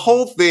dumb. The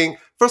whole thing.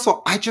 First of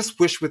all, I just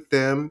wish with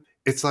them,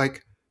 it's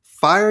like,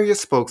 fire your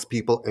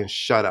spokespeople and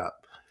shut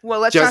up. Well,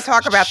 let's not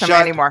talk about them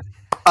anymore.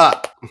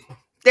 Up.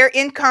 They're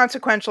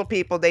inconsequential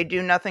people. They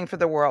do nothing for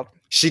the world.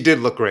 She did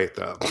look great,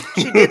 though.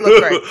 She did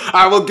look great.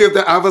 I will give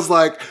that. I was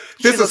like,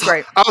 this is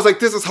great. I was like,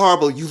 this is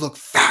horrible. You look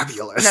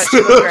fabulous. No, she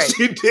looked great.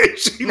 She did.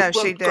 She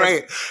looked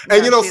great. No,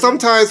 and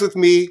sometimes with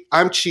me,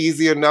 I'm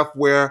cheesy enough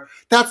where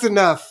that's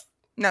enough.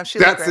 No,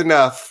 that's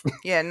enough.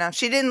 Yeah, no,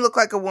 she didn't look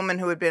like a woman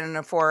who had been in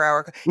a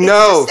 4-hour.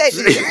 No,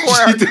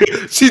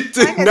 she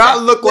did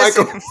not look like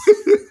a.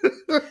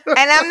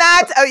 And I'm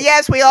not. Oh,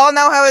 yes, we all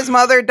know how his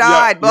mother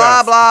died.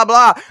 Blah blah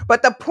blah.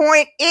 But the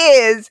point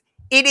is,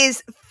 it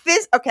is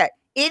okay.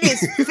 It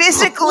is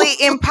physically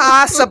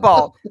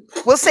impossible.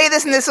 We'll say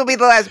this, and this will be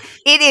the last.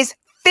 It is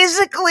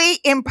physically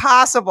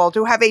impossible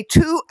to have a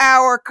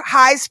 2-hour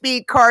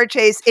high-speed car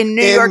chase in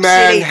New York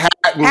City,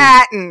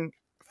 Manhattan.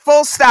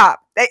 Full stop.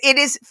 It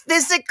is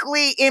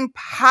physically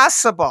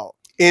impossible.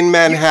 In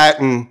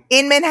Manhattan.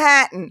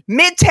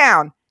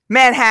 Midtown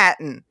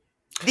Manhattan.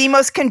 The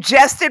most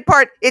congested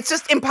part. It's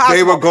just impossible.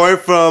 They were going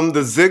from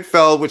the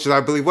Ziegfeld, which is,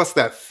 I believe, what's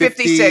that?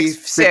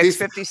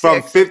 56.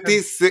 From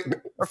 56.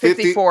 Or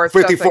 54th,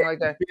 something like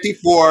that.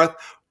 54th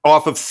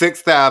off of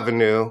 6th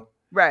Avenue.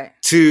 Right.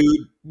 To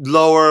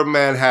lower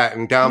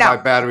Manhattan, down by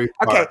Battery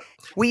Park. Okay.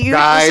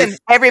 Listen,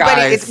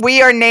 everybody,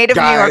 we are native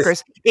New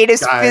Yorkers. It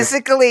is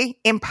physically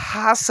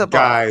impossible.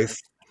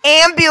 Guys.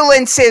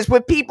 Ambulances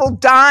with people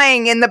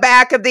dying in the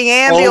back of the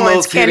ambulance.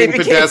 Almost hitting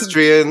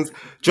pedestrians.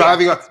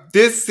 Driving up.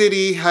 This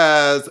city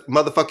has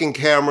motherfucking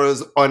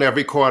cameras on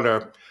every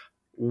corner.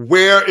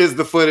 Where is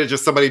the footage of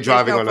somebody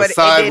driving on a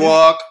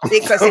sidewalk?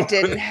 Because it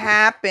didn't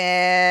happen.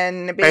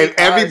 And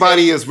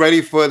everybody is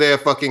ready for their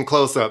fucking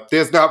close-up.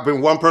 There's not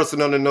been one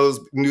person on the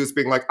news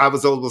being like, I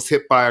was almost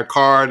hit by a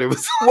car. It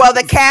was well,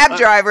 the cab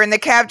driver, and the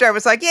cab driver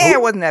was like, yeah,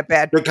 it wasn't that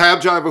bad. The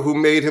cab driver who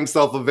made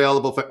himself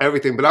available for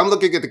everything. But I'm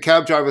looking at the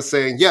cab driver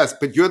saying, yes,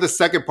 but you're the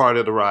second part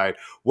of the ride.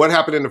 What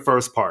happened in the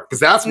first part? Because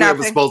that's where it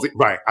was supposed to...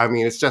 Right. I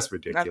mean, it's just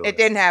ridiculous. It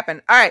didn't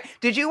happen. All right.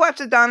 Did you watch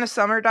the Donna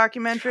Summer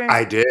documentary?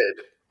 I did.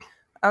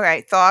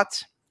 Okay,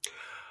 thoughts?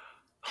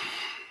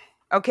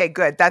 Okay,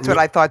 good. That's what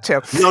I thought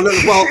too.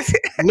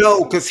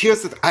 No, because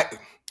here's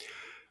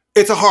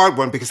it's a hard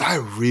one because I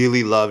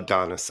really love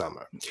Donna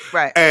Summer.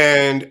 Right.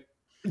 And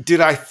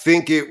did I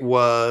think it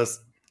was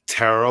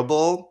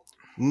terrible?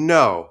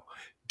 No.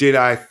 Did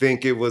I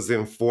think it was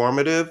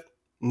informative?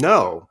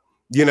 No.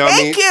 You know what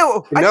I mean? Thank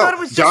you. I thought it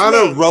was just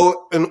Donna wrote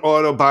an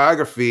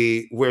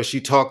autobiography where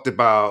she talked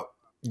about,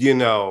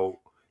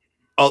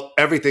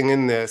 everything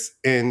in this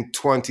in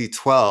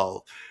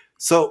 2012.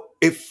 So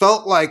it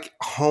felt like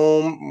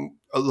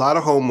a lot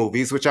of home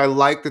movies, which I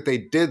like that they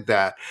did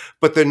that.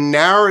 But the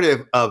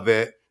narrative of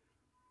it,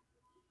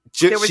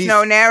 there was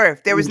no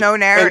narrative.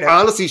 And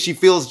honestly, she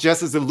feels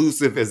just as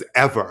elusive as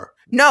ever.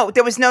 No,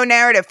 there was no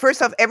narrative.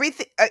 First off,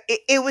 everything,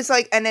 it was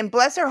like, and then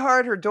bless her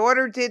heart, her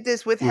daughter did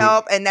this with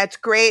help, and that's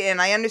great,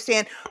 and I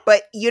understand.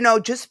 But,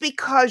 just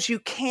because you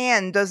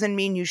can doesn't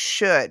mean you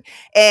should.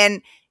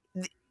 And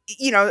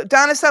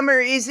Donna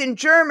Summer is in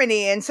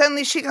Germany and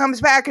suddenly she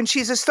comes back and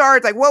she's a star.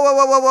 It's like,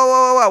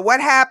 whoa.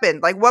 What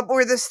happened? Like, what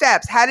were the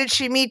steps? How did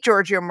she meet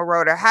Giorgio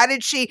Moroder?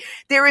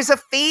 There is a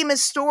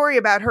famous story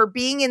about her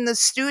being in the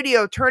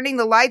studio, turning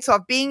the lights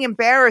off, being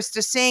embarrassed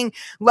to sing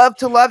Love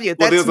to Love You.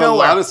 There's a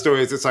lot of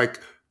stories. It's like,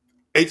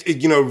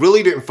 it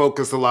really didn't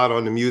focus a lot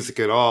on the music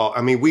at all.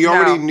 I mean, we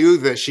already knew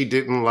that she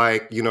didn't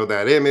like,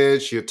 that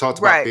image. She had talked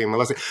about being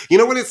molested. You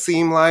know what it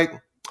seemed like?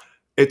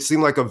 It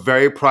seemed like a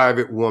very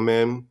private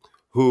woman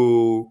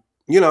who,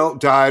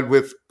 died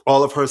with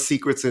all of her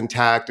secrets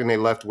intact and they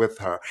left with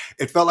her.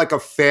 It felt like a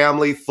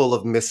family full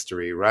of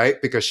mystery,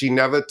 right? Because she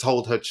never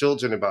told her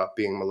children about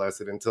being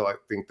molested until I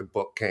think the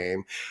book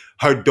came.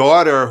 Her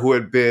daughter, who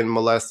had been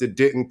molested,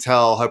 didn't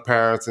tell her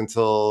parents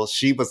until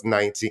she was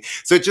 19.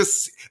 So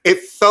it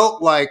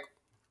felt like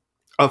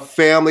a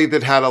family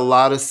that had a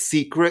lot of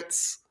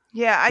secrets.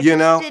 Yeah, I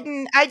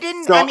didn't.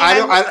 So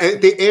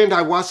at the end,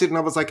 I watched it and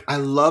I was like, I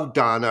love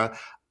Donna.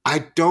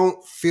 I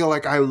don't feel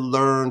like I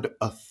learned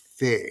a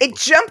thing. It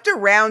jumped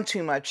around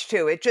too much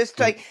too. It just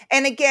like,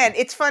 and again,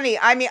 it's funny.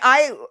 I mean,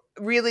 I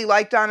really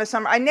like Donna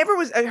Summer. I never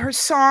was, her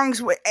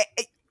songs were,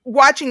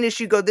 watching this,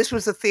 you go, this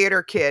was a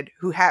theater kid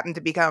who happened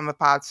to become a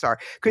pop star,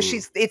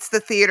 because it's the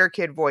theater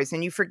kid voice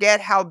and you forget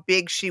how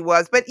big she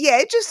was. But yeah,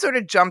 it just sort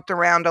of jumped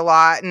around a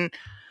lot and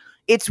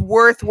it's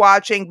worth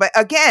watching. But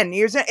again,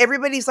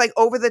 everybody's like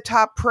over the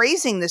top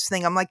praising this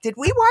thing. I'm like, did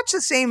we watch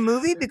the same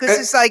movie? Because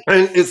it's like,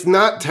 and it's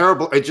not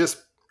terrible. It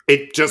just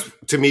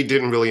to me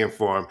didn't really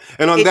inform.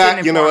 And on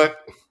that, you know what?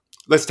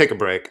 Let's take a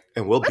break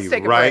and we'll be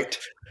right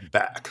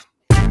back.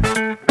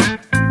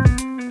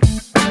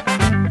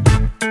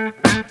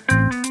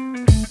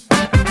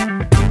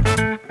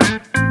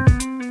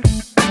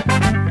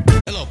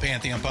 Hello,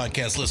 Pantheon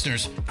podcast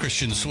listeners.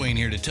 Christian Swain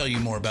here to tell you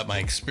more about my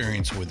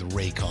experience with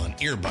Raycon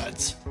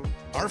earbuds.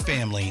 Our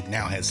family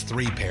now has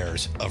 3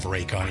 pairs of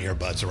Raycon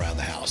earbuds around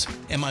the house,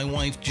 and my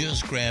wife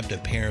just grabbed a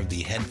pair of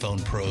the Headphone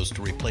Pros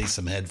to replace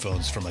some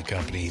headphones from a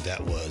company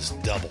that was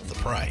double the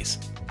price.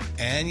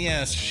 And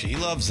yes, she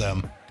loves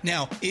them.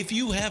 Now, if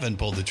you haven't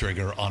pulled the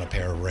trigger on a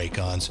pair of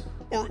Raycons,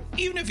 or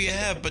even if you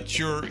have, but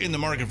you're in the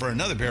market for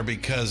another pair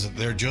because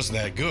they're just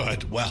that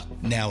good, well,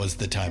 now is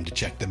the time to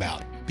check them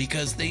out,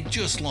 because they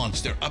just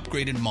launched their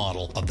upgraded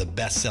model of the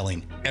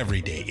best-selling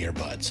everyday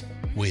earbuds.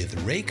 With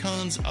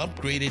Raycon's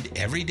upgraded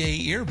everyday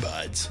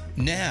earbuds,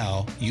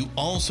 now you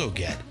also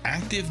get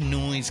active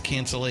noise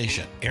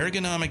cancellation,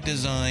 ergonomic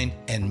design,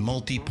 and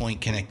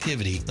multi-point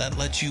connectivity that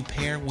lets you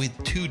pair with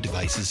 2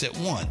 devices at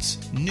once.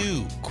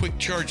 New quick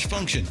charge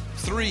function,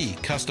 3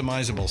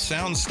 customizable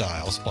sound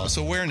styles, plus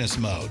awareness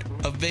mode.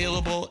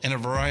 Available in a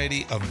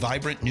variety of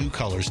vibrant new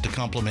colors to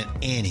complement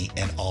any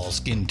and all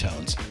skin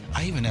tones.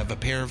 I even have a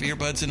pair of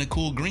earbuds in a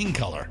cool green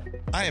color.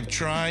 I have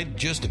tried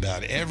just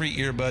about every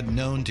earbud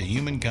known to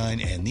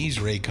humankind, and these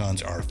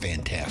Raycons are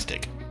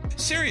fantastic.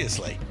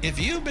 Seriously, if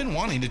you've been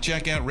wanting to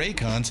check out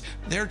Raycons,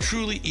 there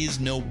truly is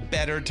no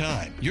better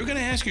time. You're going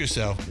to ask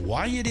yourself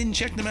why you didn't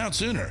check them out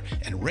sooner,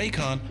 and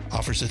Raycon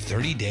offers a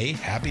 30-day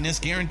happiness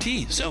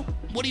guarantee. So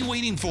what are you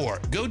waiting for?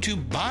 Go to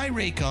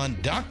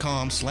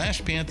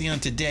buyraycon.com/Pantheon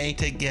today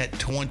to get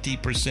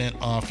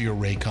 20% off your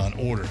Raycon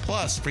order,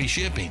 plus free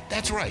shipping.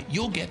 That's right,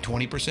 you'll get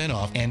 20%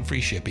 off and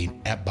free shipping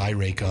at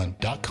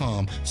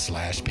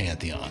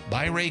buyraycon.com/Pantheon.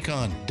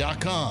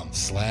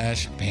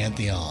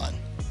 buyraycon.com/Pantheon.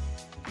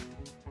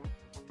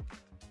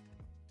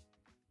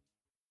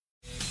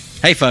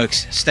 Hey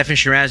folks, Stefan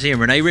Shirazi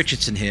and Renee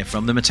Richardson here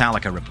from the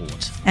Metallica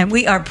Report. And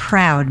we are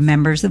proud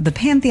members of the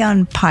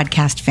Pantheon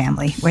podcast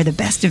family, where the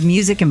best of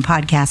music and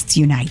podcasts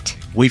unite.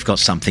 We've got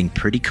something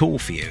pretty cool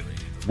for you.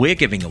 We're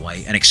giving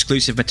away an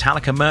exclusive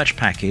Metallica merch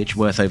package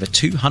worth over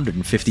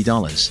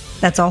 $250.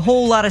 That's a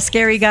whole lot of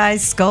Scary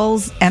Guys,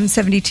 Skulls,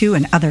 M72,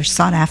 and other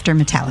sought-after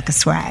Metallica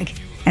swag.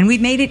 And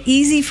we've made it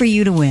easy for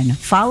you to win.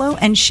 Follow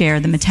and share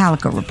the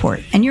Metallica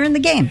Report, and you're in the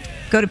game.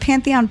 Go to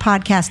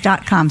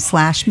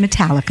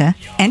pantheonpodcast.com/Metallica,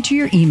 enter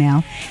your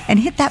email, and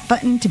hit that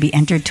button to be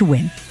entered to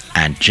win.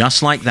 And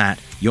just like that,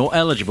 you're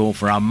eligible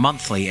for our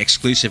monthly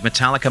exclusive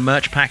Metallica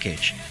merch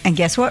package. And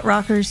guess what,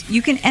 rockers?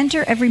 You can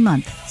enter every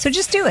month, so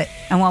just do it.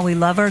 And while we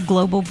love our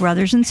global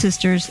brothers and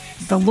sisters,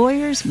 the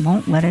lawyers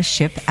won't let us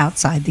ship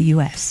outside the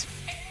U.S.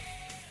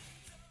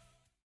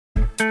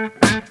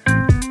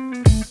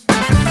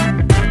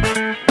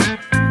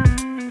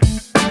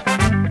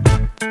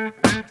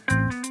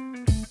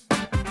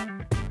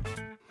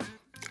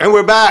 And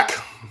we're back.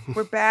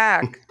 We're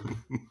back.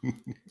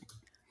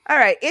 All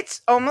right.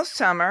 It's almost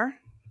summer,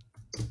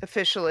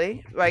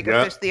 officially.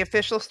 The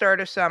official start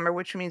of summer,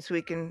 which means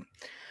we can...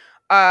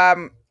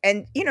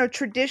 and, you know,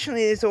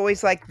 traditionally, there's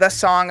always like the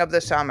song of the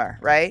summer,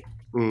 right?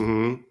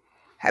 Mm-hmm.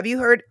 Have you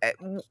heard...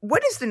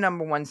 what is the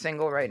number 1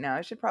 single right now?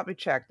 I should probably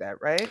check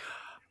that, right?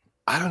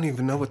 I don't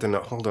even know what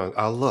hold on.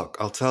 I'll look.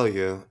 I'll tell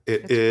you.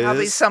 It's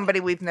probably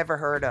somebody we've never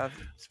heard of.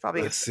 It's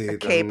probably a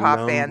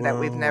K-pop band that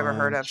we've never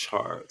heard of.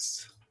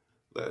 Charts.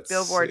 Let's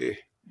Billboard. see.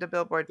 The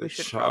Billboard. We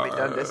should have probably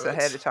done this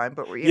ahead of time,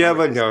 but we're...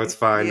 it's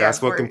fine. Yeah,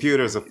 that's what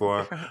computers are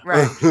for.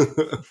 Right.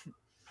 Well,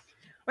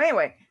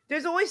 anyway,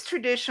 there's always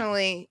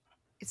traditionally...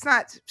 It's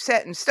not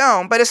set in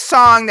stone, but a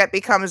song that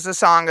becomes the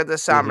song of the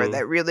summer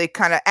that really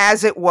kind of,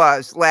 as it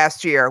was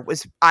last year,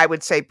 was, I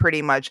would say,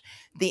 pretty much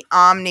the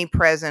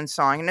omnipresent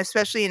song. And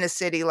especially in a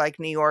city like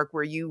New York,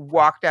 where you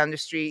walk down the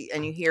street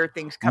and you hear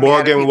things coming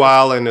Morgan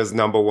Wallen is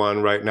number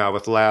 1 right now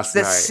with Last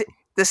Night.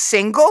 The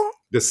single?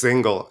 The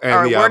single.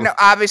 And we're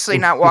obviously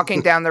not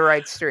walking down the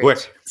right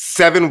street.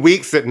 7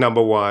 weeks at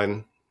number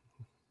 1.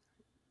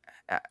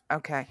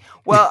 Okay.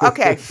 Well,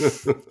 okay.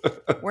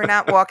 We're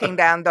not walking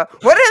down the.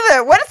 What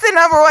is the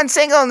number one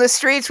single in the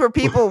streets where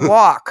people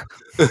walk?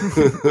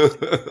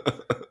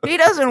 He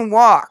doesn't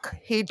walk.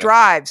 He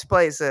drives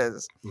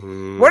places.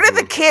 What are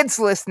the kids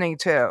listening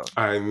to?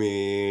 I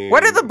mean,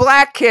 what are the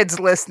black kids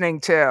listening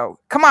to?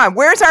 Come on,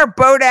 where's our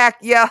Bodak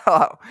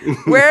Yellow?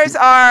 Where's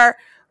our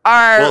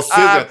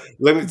Dior?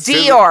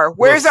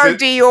 Where's our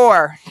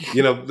Dior?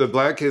 You know, the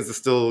black kids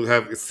still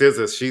have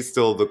SZA. She's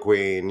still the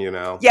queen, you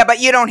know. Yeah, but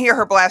you don't hear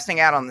her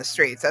blasting out on the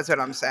streets. That's what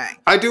I'm saying.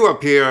 I do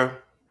up here.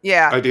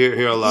 Yeah. I do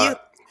hear a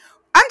lot.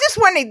 I'm just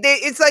wondering,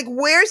 it's like,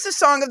 where's the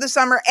song of the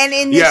summer? And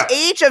in this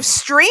age of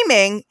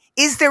streaming,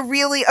 is there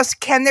really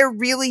can there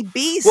really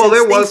be? Well,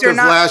 there was, because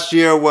last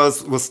year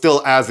was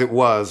still as it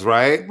was,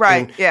 right?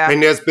 Right.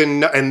 And there's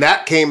been, and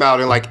that came out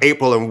in like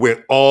April and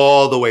went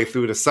all the way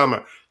through the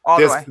summer.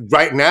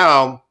 Right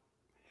now,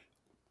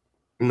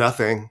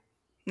 nothing.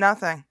 Well,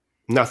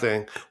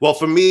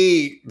 for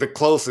me, the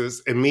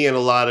closest, and me and a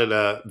lot of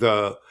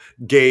the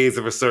gays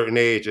of a certain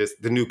age, is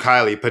the new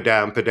Kylie,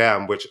 Padam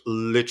Padam, which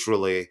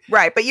literally.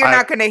 Right, but you're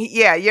not going to,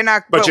 you're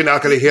not. But you're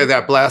not going to hear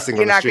that blasting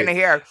on the street. You're not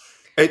going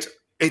to hear.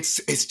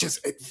 It's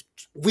just,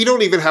 we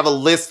don't even have a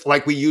list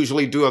like we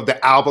usually do of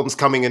the albums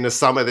coming in the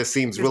summer that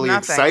seems really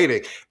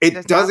exciting.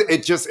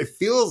 It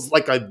feels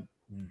like a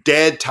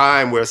dead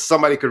time where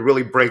somebody could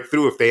really break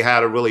through if they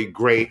had a really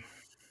great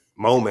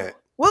moment.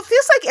 Well, it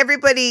feels like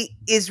everybody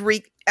is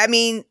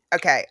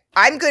okay,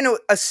 I'm going to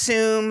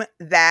assume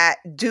that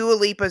Dua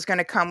Lipa is going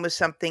to come with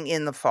something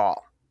in the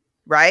fall,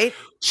 right?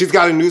 She's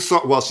got a new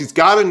song. Well, she's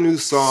got a new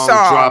song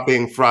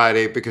dropping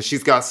Friday, because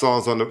she's got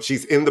songs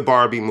she's in the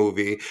Barbie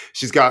movie.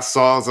 She's got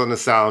songs on the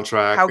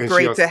soundtrack.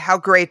 How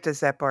great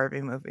does that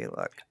Barbie movie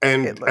look?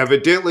 And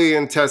evidently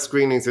in test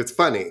screenings, it's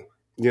funny.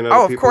 You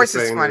know, of course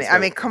it's funny. I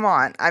mean, come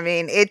on. I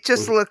mean, it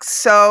just looks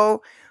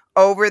so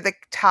over the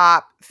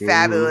top,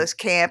 fabulous,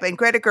 camp, and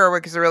Greta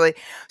Gerwig is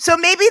so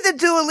maybe the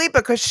Dua Lipa,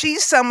 because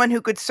she's someone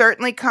who could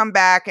certainly come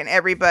back and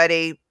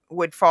everybody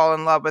would fall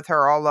in love with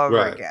her all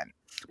over again.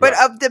 But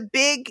of the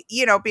big,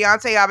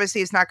 Beyonce obviously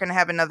is not going to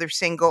have another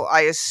single,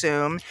 I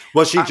assume.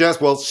 Well, she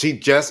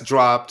just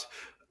dropped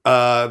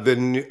the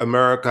new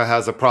America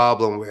Has a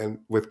Problem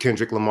with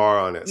Kendrick Lamar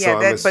on it. Yeah,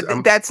 that's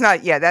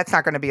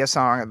not going to be a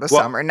song of the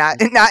summer.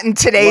 Not in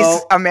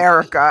today's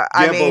America.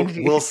 I mean, but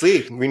we'll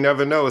see. We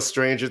never know.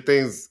 Stranger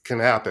things can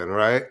happen,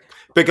 right?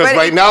 Because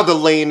right now the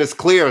lane is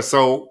clear.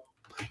 So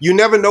you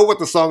never know what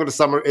the song of the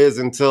summer is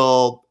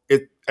until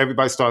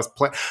everybody starts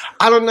playing.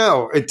 I don't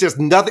know. It just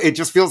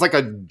feels like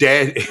a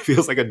dead. It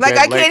feels like a dead.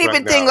 I can't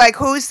even think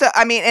who's the.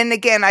 I mean, and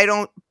again, I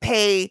don't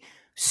pay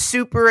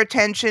super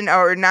attention,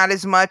 or not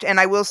as much. And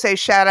I will say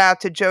shout out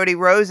to Jody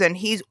Rosen.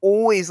 He's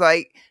always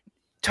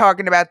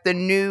talking about the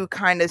new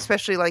kind of,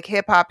 especially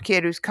hip hop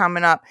kid who's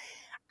coming up.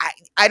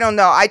 I don't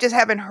know. I just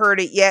haven't heard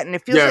it yet. And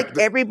it feels like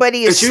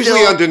everybody is still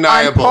usually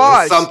undeniable.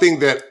 It's something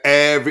that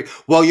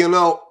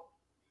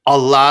a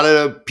lot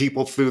of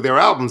people threw their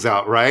albums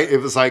out, right? It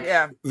was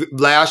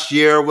last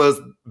year was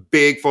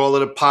big for all of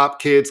the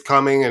pop kids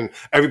coming, and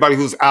everybody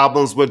whose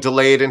albums were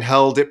delayed and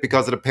held it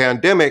because of the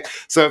pandemic.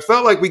 So it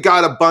felt like we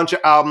got a bunch of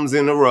albums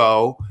in a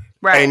row.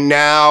 Right. And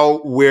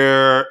now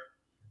we're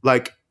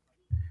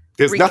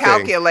there's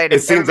nothing.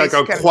 It seems like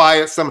a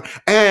quiet summer.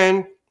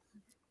 And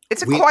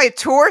it's a quiet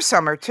tour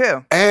summer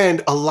too.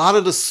 And a lot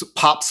of the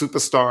pop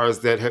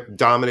superstars that have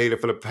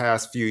dominated for the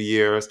past few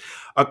years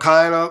are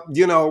kind of,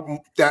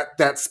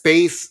 that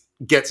space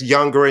gets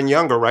younger and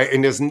younger, right?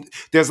 And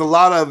there's a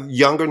lot of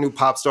younger new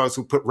pop stars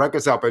who put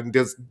records out, but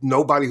there's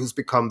nobody who's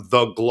become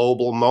the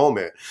global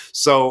moment.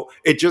 So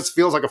it just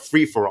feels like a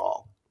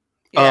free-for-all.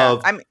 Yeah,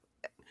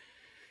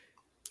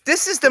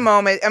 this is the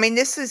moment. I mean,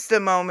 this is the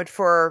moment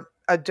for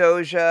a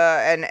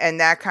Doja and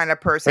that kind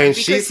of person. And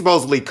she's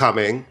supposedly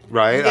coming,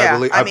 right?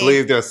 Yeah, I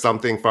believe there's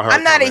something for her.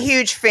 I'm not a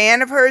huge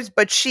fan of hers,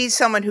 but she's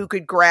someone who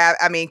could do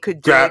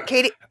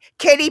it.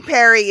 Katy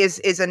Perry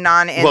is a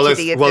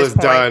non-entity at this point. It's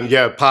done.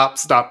 Yeah, Pop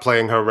stopped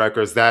playing her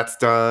records. That's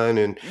done.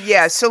 And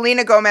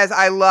Selena Gomez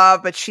I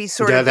love, but she's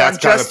sort of done.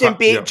 Justin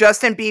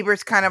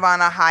Bieber's kind of on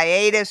a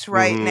hiatus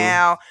right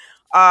now.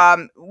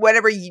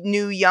 Whatever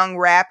new young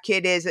rap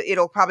kid is,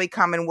 it'll probably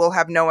come and we'll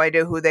have no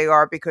idea who they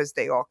are because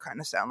they all kind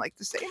of sound like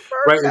the same person.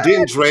 Right, and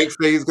didn't Drake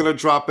say he's going to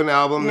drop an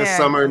album this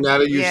summer? And that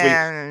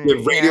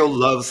radio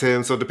loves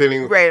him, so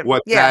depending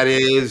what that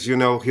is,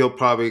 he'll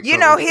probably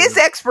his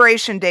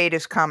expiration date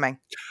is coming.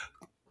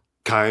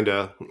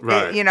 Kinda,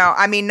 right.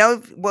 I'm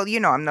no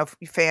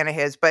fan of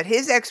his, but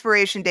his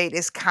expiration date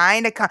is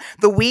kind of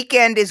The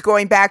Weeknd is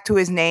going back to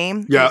his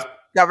name, his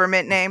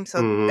government name,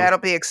 so that'll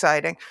be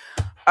exciting.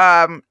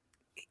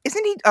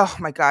 Isn't he? Oh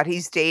my God,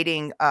 he's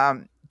dating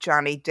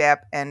Johnny Depp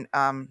and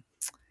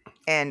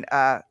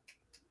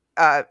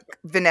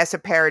Vanessa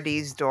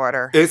Paradis'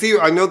 daughter. Is he?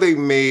 I know they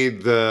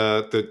made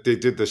they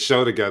did the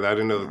show together. I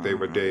didn't know that they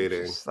were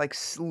dating.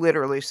 It's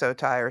literally so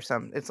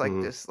tiresome. It's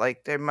this,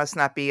 there must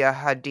not be a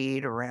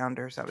Hadid around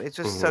or something. It's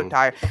just so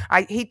tired.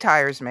 He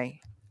tires me.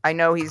 I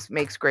know he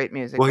makes great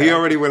music. Well, he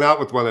already went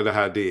out with one of the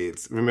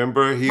Hadids.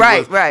 Remember? He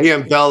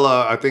and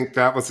Bella, I think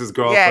that was his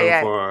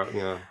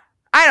girlfriend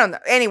I don't know.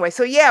 Anyway,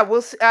 so yeah,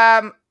 we'll.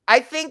 I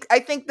think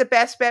the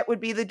best bet would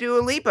be the Dua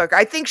Lipa.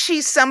 I think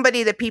she's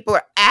somebody that people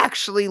are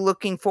actually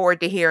looking forward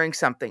to hearing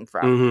something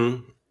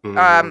from.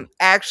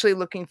 Actually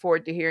looking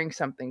forward to hearing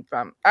something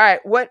from. All right,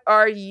 what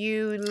are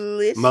you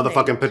listening?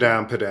 Motherfucking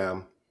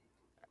Padam.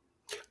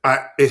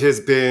 It has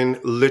been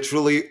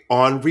literally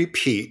on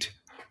repeat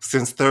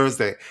since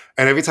Thursday,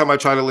 and every time I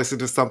try to listen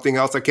to something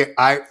else, I can't.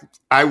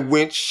 I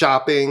went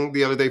shopping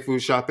the other day,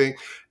 food shopping,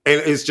 and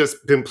it's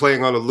just been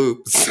playing on a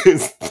loop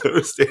since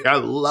Thursday. I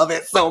love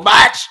it so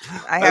much.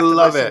 I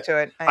love it.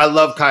 I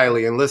love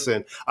Kylie, and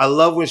listen, I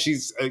love when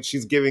she's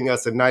giving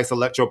us a nice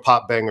electro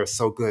pop banger.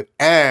 So good.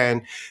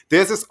 And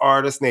there's this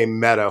artist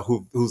named Meta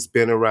who's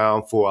been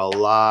around for a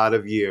lot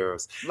of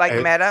years. Like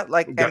Meta,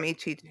 like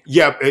M-E-T-T.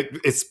 Yeah,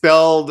 it's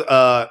spelled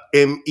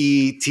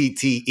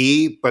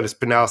M-E-T-T-E, but it's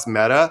pronounced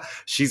Meta.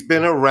 She's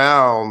been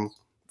around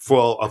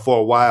for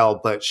a while,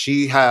 but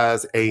she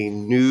has a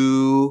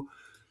new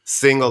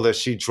single that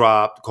she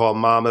dropped called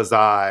Mama's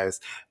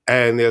Eyes,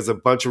 and there's a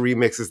bunch of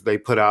remixes they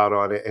put out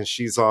on it, and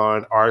she's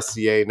on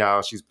RCA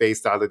now. She's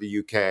based out of the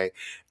UK,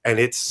 and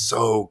it's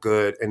so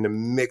good, and the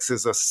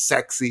mixes are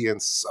sexy and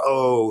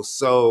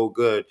so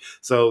good.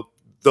 So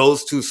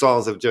those two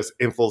songs have just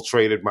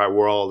infiltrated my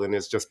world, and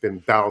it's just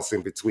been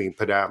bouncing between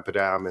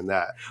Padam and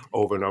that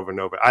over and over and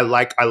over. I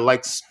like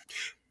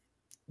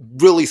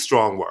really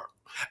strong work.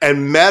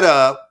 And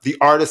Meta, the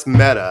artist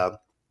Meta,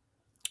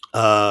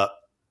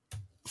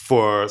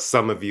 for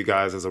some of you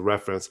guys as a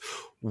reference,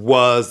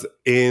 was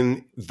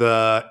in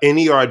the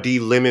NERD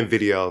Lemon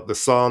video, the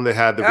song that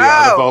had the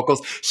Rihanna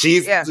vocals.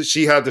 She had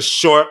the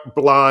short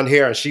blonde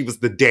hair, and she was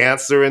the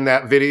dancer in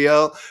that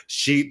video.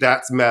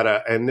 That's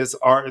Meta, and this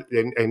art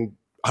and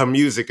her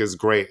music is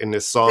great, and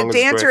this song is great.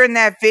 The dancer in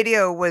that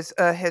video was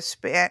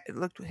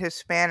looked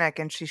Hispanic,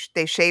 and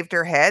they shaved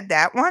her head.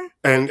 That one,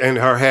 and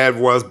her head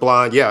was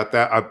blonde. Yeah,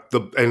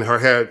 and her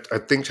hair. I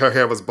think her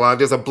hair was blonde.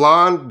 There's a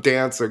blonde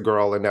dancer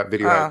girl in that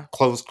video, had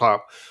close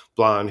crop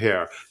blonde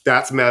hair.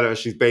 That's Meta.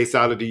 She's based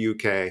out of the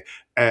UK,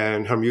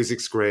 and her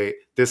music's great.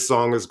 This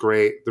song is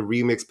great. The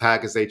remix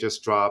package they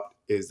just dropped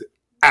is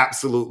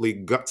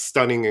absolutely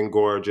stunning and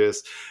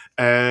gorgeous.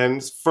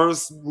 And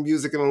first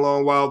music in a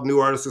long while, new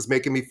artist is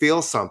making me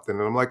feel something.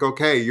 And I'm like,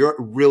 okay, you're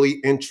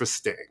really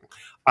interesting.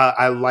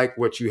 I like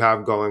what you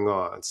have going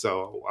on.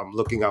 So I'm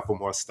looking out for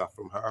more stuff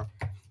from her.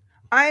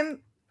 I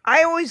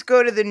always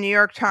go to the New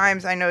York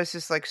Times. I know this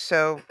is like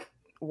so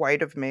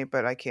white of me,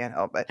 but I can't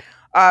help it.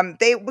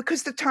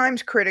 Because the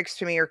Times critics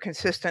to me are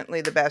consistently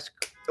the best.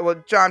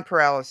 Well, John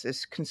Perales and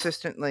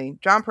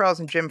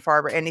Jim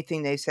Farber,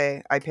 anything they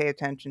say, I pay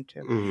attention to.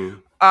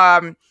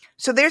 Mm-hmm.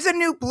 So there's a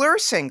new Blur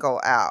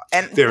single out,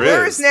 and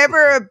Blur is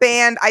never a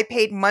band I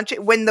paid much.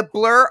 When the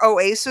Blur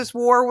Oasis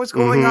war was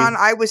going on,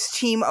 I was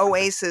team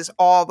Oasis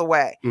all the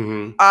way.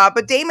 Mm-hmm.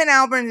 But Damon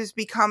Albarn has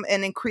become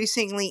an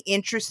increasingly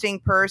interesting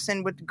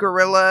person with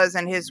Gorillaz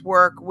and his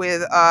work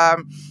with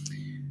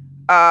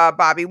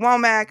Bobby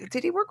Womack.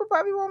 Did he work with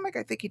Bobby Womack?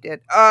 I think he did.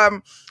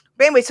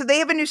 But anyway, so they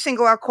have a new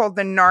single out called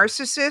 "The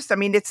Narcissist." I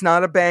mean, it's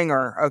not a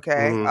banger,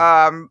 okay?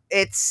 Mm-hmm.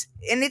 It's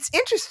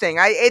interesting.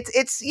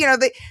 It's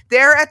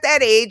they're at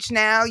that age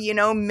now.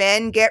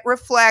 Men get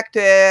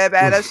reflective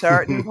at a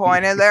certain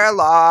point in their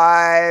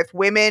life.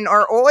 Women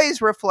are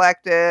always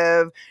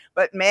reflective,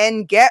 but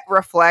men get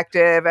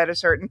reflective at a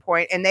certain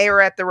point, and they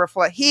are at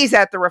he's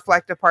at the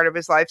reflective part of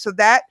his life. So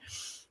that.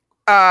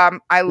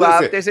 I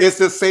love. It's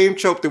the same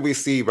trope that we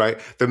see, right?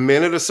 The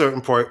men at a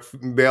certain point,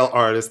 male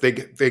artists, they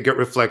get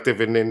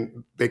reflective, and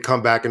then they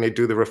come back and they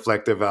do the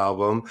reflective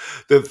album.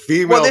 The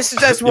female. Well, this is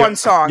just one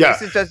song. Yeah.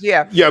 This is just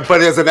Yeah, but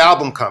there's an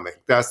album coming.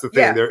 That's the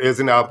thing. Yeah. There is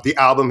an album. The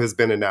album has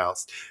been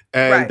announced,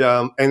 and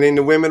and then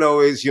the women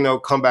always,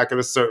 come back at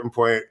a certain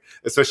point,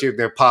 especially if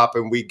they're pop,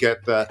 and we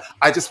get the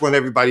 "I just want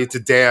everybody to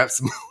dance"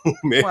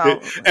 movement. Well,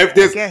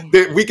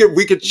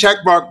 we could check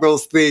mark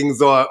those things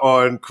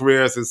on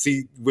careers and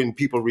see when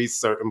people reach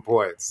certain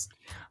points.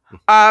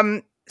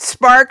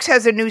 Sparks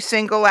has a new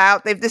single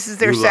out. This is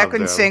their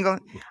second single.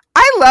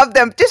 I love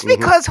them just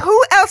because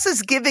who else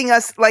is giving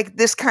us like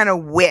this kind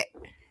of wit?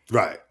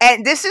 Right.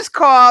 And this is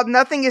called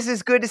 "Nothing Is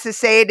As Good As They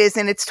Say It Is,"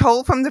 and it's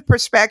told from the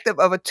perspective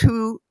of a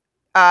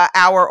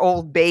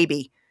 2-hour-old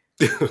baby.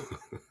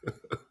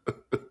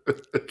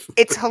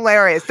 It's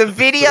hilarious. The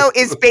video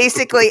is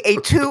basically a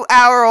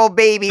 2-hour-old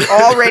baby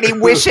already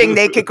wishing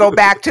they could go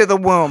back to the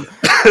womb.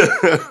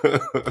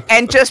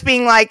 And just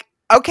being like,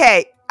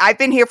 okay, I've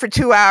been here for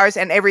 2 hours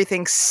and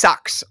everything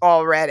sucks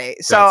already.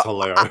 So that's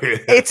hilarious.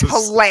 It's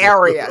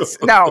hilarious.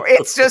 No,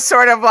 it's just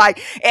sort of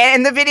like,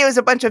 and the video is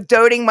a bunch of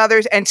doting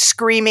mothers and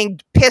screaming,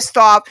 pissed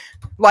off,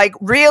 like,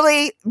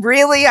 really,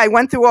 I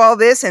went through all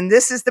this and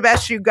this is the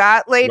best you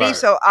got, lady. Right.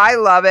 So I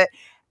love it.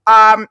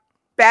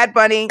 Bad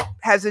Bunny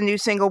has a new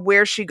single,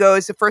 "Where She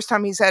Goes." The first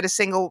time he's had a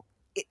single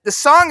the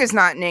song is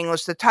not in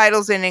English. The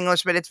title's in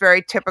English, but it's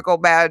very typical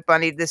Bad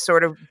Bunny, this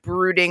sort of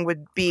brooding with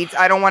beats.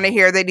 I don't want to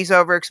hear that he's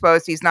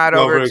overexposed. He's not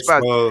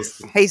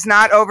overexposed. He's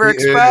not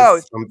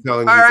overexposed. I'm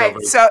telling you. All right.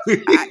 So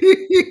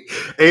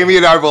Amy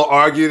and I will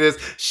argue this.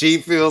 She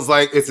feels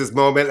like it's his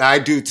moment. I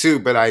do too,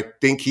 but I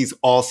think he's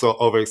also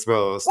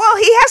overexposed. Well,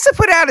 he has to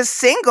put out a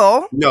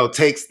single. No,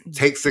 takes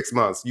 6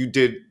 months. You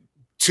did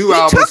 2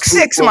 albums. It took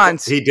 6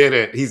 months. He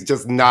didn't. He's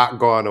just not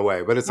gone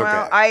away, but it's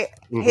okay.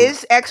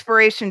 His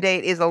expiration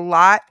date is a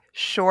lot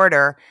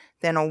shorter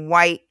than a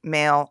white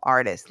male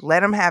artist.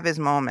 Let him have his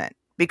moment,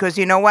 because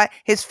you know what?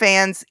 His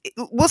fans.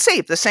 We'll see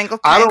if the single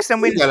tanks.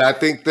 I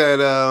think that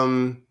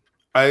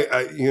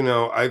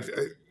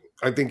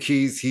I think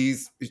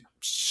he's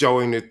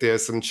showing that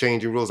there's some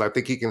changing rules. I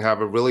think he can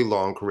have a really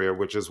long career,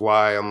 which is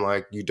why I'm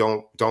like, you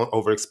don't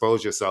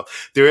overexpose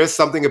yourself. There is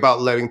something about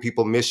letting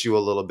people miss you a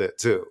little bit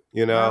too,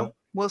 you know? Well,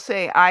 we'll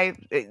see.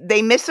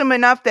 They miss him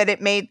enough that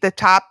it made the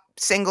top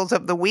singles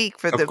of the week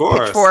for the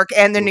Pitchfork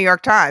and the New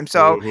York Times.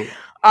 So,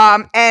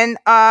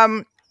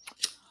 Anoni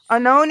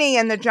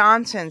and the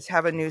Johnsons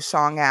have a new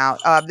song out.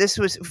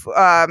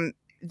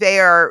 They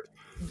are,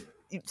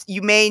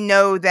 you may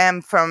know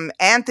them from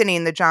Anthony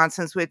and the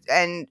Johnsons,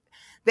 and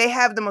they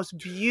have the most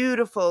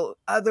beautiful,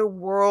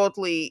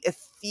 otherworldly,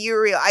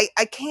 ethereal.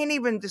 I can't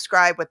even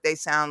describe what they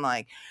sound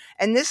like.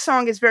 And this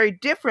song is very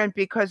different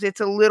because it's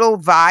a little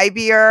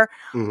vibier.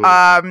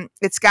 Mm-hmm.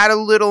 It's got a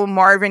little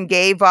Marvin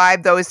Gaye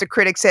vibe, though, as the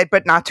critics said,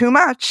 but not too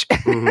much.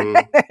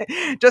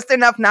 Mm-hmm. Just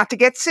enough not to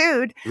get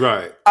sued.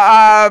 Right.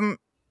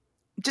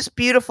 Just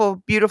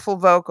beautiful, beautiful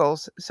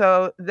vocals.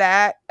 So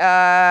that,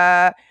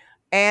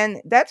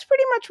 and that's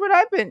pretty much what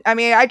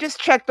I just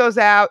checked those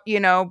out,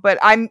 but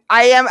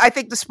I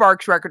think the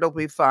Sparks record will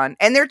be fun.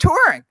 And they're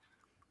touring.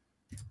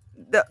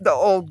 The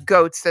old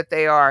goats that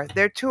they are.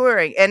 They're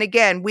touring. And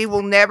again, we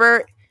will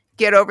never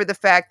get over the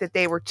fact that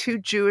they were two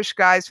Jewish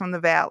guys from the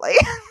Valley.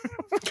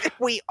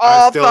 We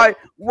all thought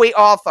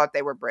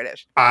they were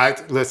British.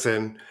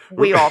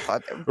 We all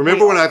thought they were.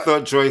 Remember when I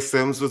thought Joyce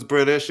Sims was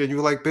British and you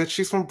were like, bitch,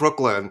 she's from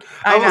Brooklyn.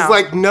 I was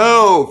like,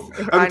 no,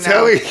 I'm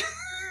telling you.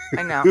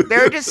 I know.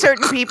 There are just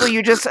certain people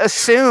you just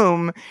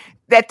assume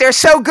that they're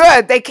so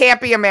good they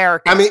can't be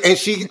American. I mean, and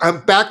she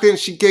back then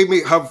she gave me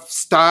her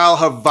style,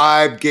 her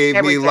vibe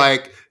gave me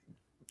like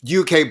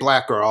UK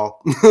black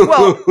girl.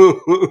 Well,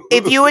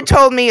 if you had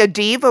told me a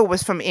diva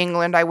was from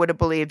England, I would have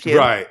believed you.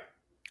 Right.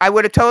 I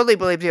would have totally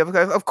believed you.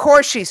 Because of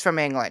course she's from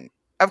England.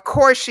 Of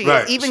course she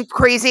is. Even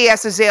crazy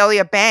ass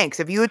Azalea Banks.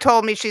 If you had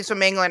told me she's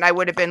from England, I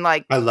would have been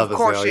like, I love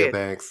Azalea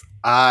Banks.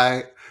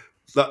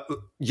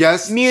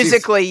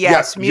 Musically,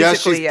 yes.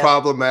 She's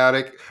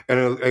problematic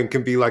and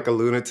can be like a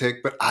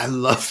lunatic, but I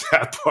love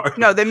that part.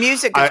 No, the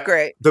music is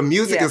great. The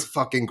music is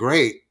fucking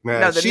great,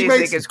 man. No, the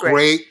music is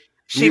great.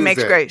 She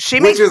makes great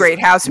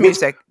house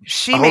music.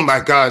 Oh my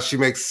God, she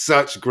makes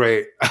such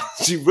great.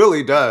 She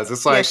really does.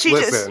 It's like,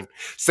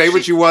 say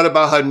what you want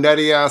about her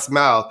nutty ass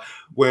mouth.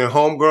 When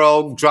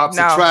homegirl drops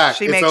a track,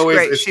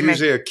 it's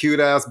usually a cute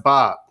ass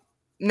bop.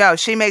 No, and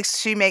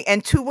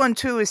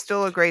 212 is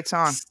still a great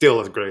song.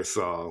 Still a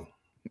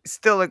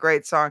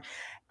great song.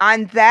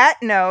 On that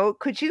note,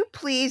 could you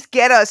please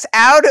get us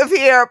out of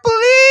here,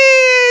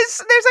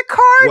 please? There's a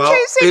car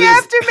chasing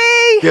after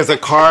me. There's a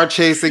car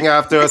chasing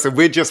after us, and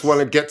we just want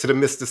to get to the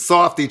Mr.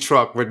 Softy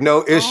truck with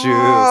no issues.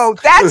 Oh,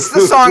 that's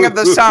the song of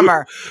the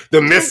summer.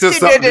 The Mr.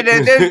 Softy.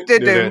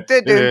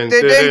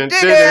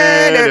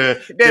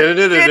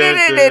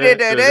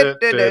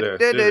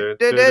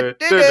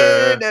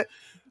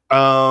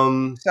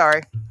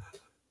 Sorry.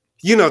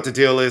 You know what the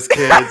deal is,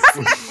 kids.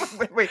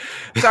 Wait.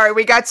 Sorry,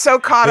 we got so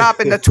caught up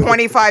in the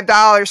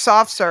 $25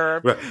 soft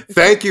serve. Right.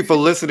 Thank you for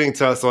listening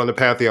to us on the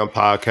Pantheon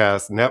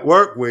Podcast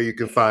Network, where you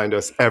can find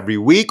us every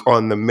week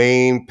on the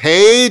main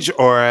page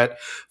or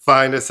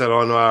find us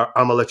on our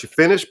I'ma Let You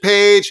Finish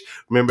page.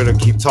 Remember to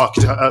keep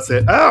talking to us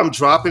at I'm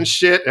dropping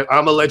shit and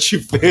I'ma Let You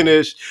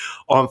Finish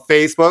on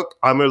Facebook.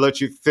 I'm gonna let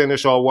you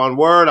finish all one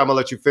word. I'm gonna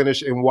let you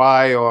finish in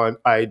Y on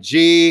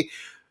IG.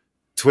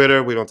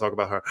 Twitter, we don't talk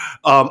about her.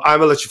 I'm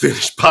gonna let you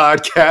finish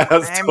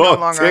podcast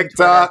on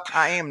TikTok.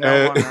 I am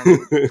no longer.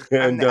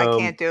 I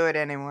can't do it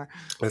anymore.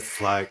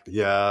 It's like,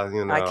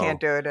 I can't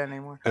do it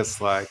anymore.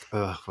 It's like,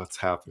 what's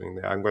happening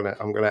there? I'm gonna.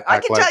 I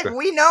can tell you,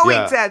 we know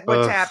exactly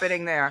what's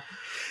happening there.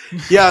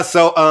 Yeah.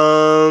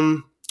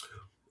 So,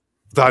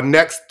 the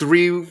next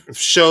 3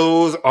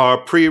 shows are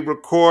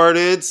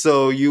pre-recorded,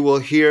 so you will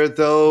hear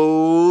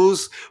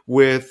those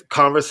with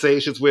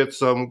conversations with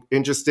some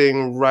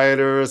interesting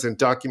writers and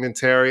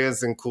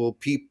documentarians and cool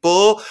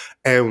people.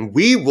 And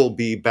we will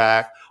be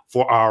back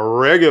for our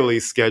regularly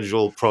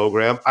scheduled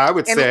program, I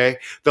would say,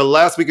 the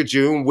last week of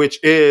June,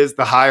 which is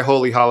the high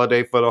holy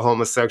holiday for the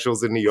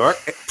homosexuals in New York,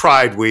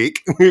 Pride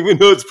Week, even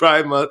though it's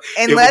Pride Month.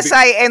 Unless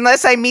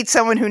I meet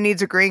someone who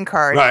needs a green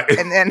card. Right.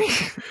 And then...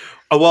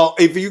 Well,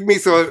 if you meet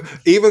someone,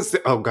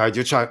 oh God,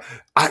 you're trying.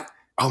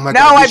 Oh my God.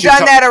 No, I've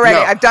done that already.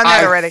 I've done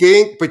that already. I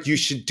think, but you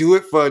should do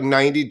it for a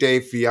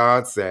 90-Day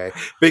Fiancé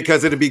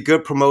because it'd be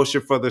good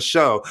promotion for the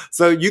show.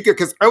 So you could,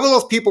 because all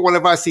those people,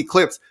 whenever I see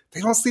clips,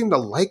 they don't seem to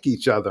like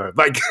each other.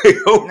 Like they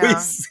always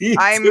seem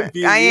to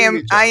be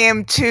I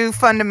am too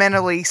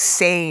fundamentally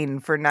sane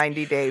for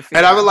 90-Day Fiancé.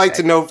 And I would like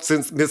to know,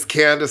 since Miss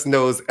Candace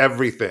knows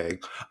everything,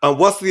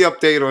 what's the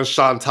update on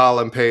Chantal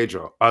and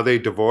Pedro? Are they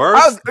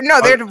divorced? Oh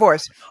no, they're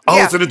divorced.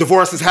 Oh, so the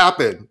divorce has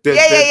happened.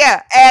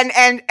 Yeah.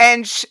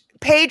 And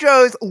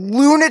Pedro's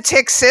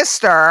lunatic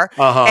sister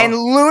and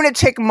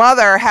lunatic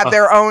mother have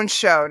their own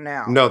show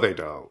now. No, they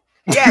don't.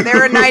 Yeah,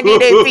 they're a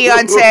 90-Day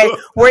Fiancé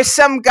where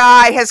some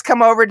guy has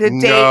come over to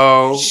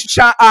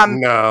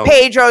date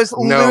Pedro's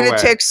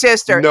lunatic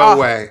sister. No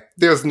way.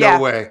 There's no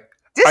way.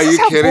 Are you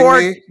kidding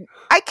me?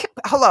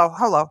 Hello.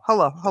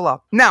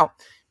 No.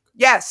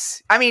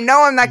 Yes. I mean,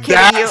 no, I'm not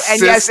kidding you. And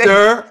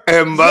sister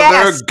and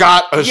mother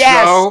got a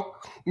show.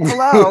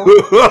 Hello.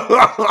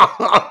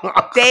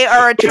 They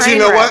are a train But you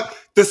know what?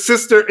 The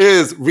sister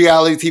is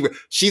reality TV.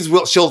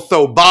 She'll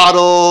throw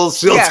bottles.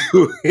 She'll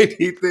do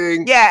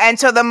anything. Yeah, and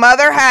so the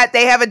mother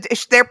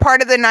they're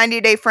part of the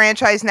 90-Day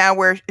franchise now,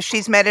 where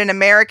she's met an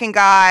American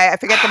guy. I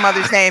forget the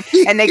mother's name,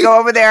 and they go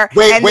over there.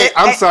 Wait.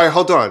 I'm sorry.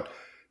 Hold on.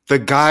 The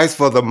guy's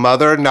for the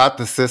mother, not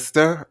the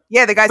sister.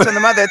 Yeah, the guy's for the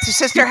mother. The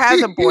sister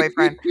has a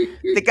boyfriend.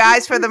 The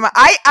guy's for the mother.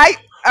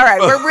 All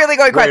right, we're really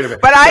going crazy.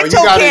 But I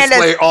told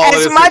Candace,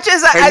 as much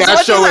as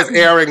that show is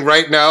airing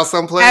right now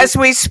someplace? As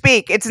we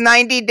speak. It's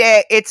 90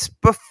 Day. It's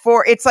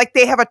before. It's like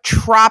they have a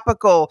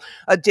tropical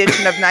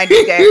edition of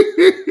 90 Day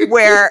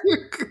where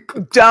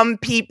dumb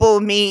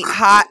people meet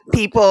hot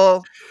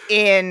people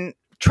in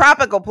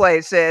tropical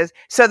places.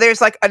 So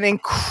there's like an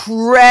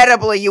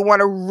incredibly, you want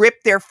to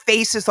rip their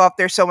faces off.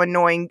 They're so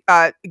annoying.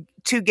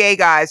 Two gay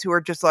guys who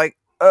are just like,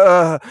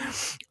 ugh.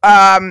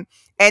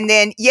 And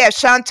then,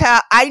 Chantal,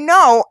 I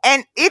know,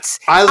 and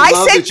I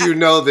love that you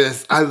know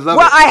this. I love it.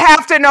 Well, I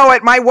have to know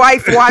it. My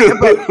wife wanted,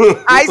 but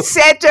I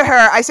said to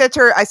her,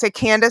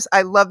 Candace,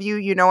 I love you.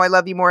 You know, I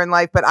love you more in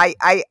life, but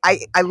I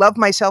love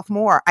myself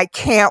more. I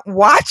can't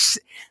watch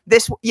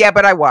this. Yeah,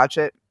 but I watch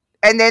it.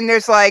 And then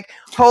there's like,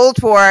 hold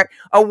for it,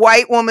 a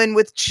white woman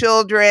with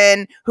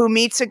children who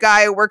meets a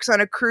guy who works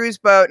on a cruise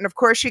boat. And of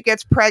course she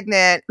gets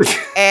pregnant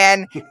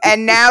and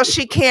now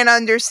she can't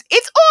understand.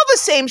 It's all the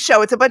same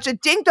show. It's a bunch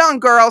of ding dong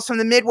girls from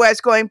the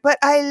Midwest going, but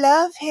I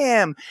love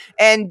him.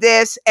 And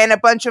a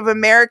bunch of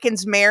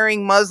Americans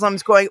marrying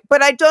Muslims going,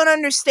 but I don't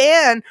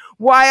understand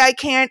why I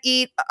can't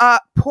eat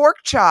pork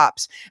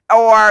chops.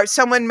 Or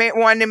someone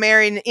wanted to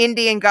marry an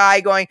Indian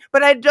guy going,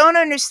 but I don't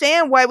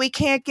understand why we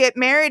can't get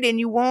married and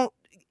you won't.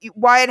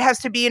 Why it has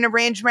to be an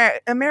arranged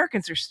marriage.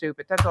 Americans are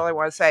stupid. That's all I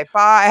want to say.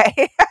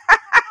 Bye.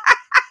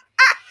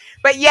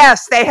 But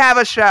yes, they have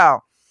a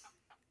show.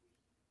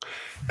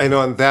 And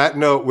on that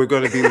note, we're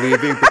going to be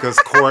leaving because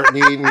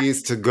Courtney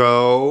needs to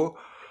go.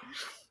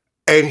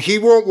 And he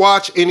won't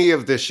watch any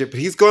of this shit,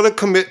 but he's going to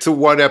commit to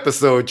one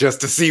episode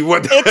just to see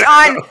what it's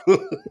on.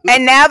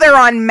 And now they're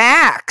on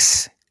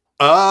Max.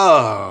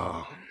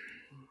 Oh.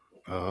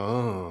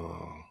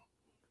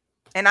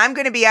 And I'm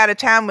going to be out of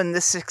town when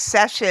the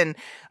Succession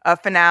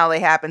finale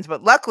happens,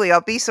 but luckily I'll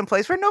be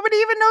someplace where nobody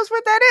even knows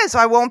what that is. So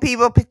I won't be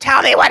able to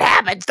tell me what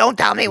happens. Don't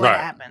tell me what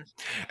happens.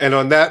 And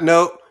on that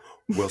note,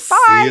 we'll see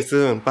you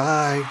soon.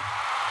 Bye.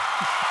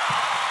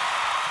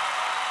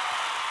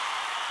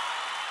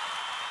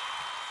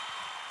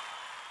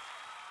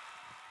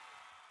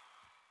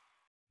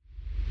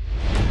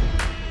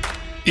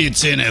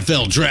 It's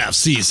NFL draft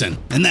season,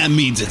 and that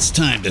means it's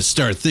time to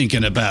start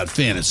thinking about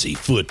fantasy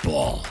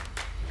football.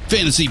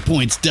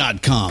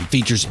 FantasyPoints.com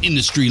features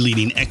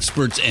industry-leading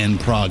experts and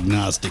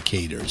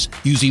prognosticators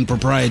using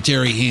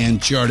proprietary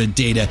hand-charted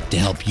data to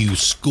help you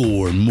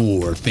score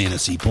more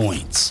fantasy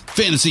points.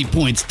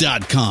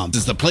 FantasyPoints.com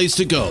is the place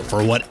to go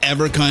for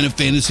whatever kind of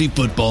fantasy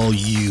football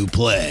you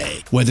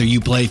play. Whether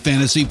you play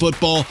fantasy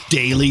football,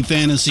 daily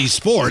fantasy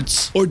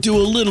sports, or do a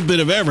little bit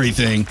of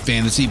everything,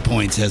 Fantasy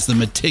Points has the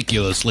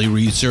meticulously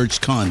researched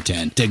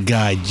content to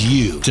guide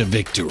you to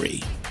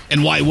victory.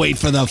 And why wait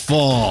for the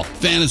fall?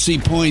 Fantasy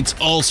Points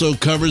also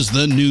covers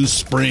the new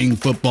spring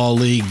football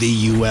league,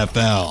 the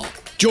UFL.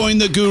 Join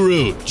the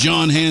guru,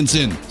 John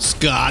Hansen,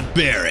 Scott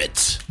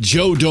Barrett,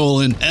 Joe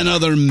Dolan, and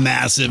other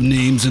massive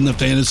names in the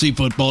fantasy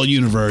football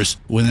universe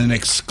with an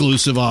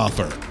exclusive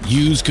offer.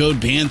 Use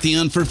code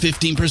Pantheon for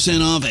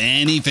 15% off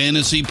any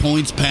Fantasy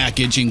Points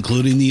package,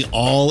 including the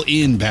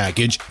all-in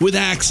package, with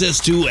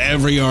access to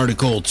every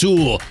article,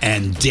 tool,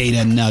 and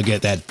data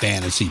nugget that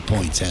Fantasy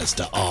Points has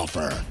to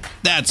offer.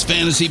 That's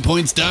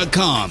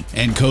FantasyPoints.com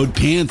and code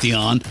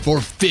Pantheon for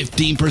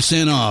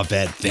 15% off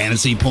at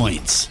Fantasy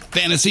Points.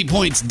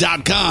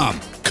 FantasyPoints.com,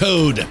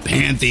 code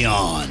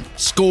Pantheon.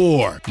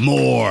 Score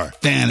more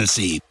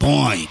fantasy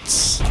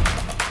points.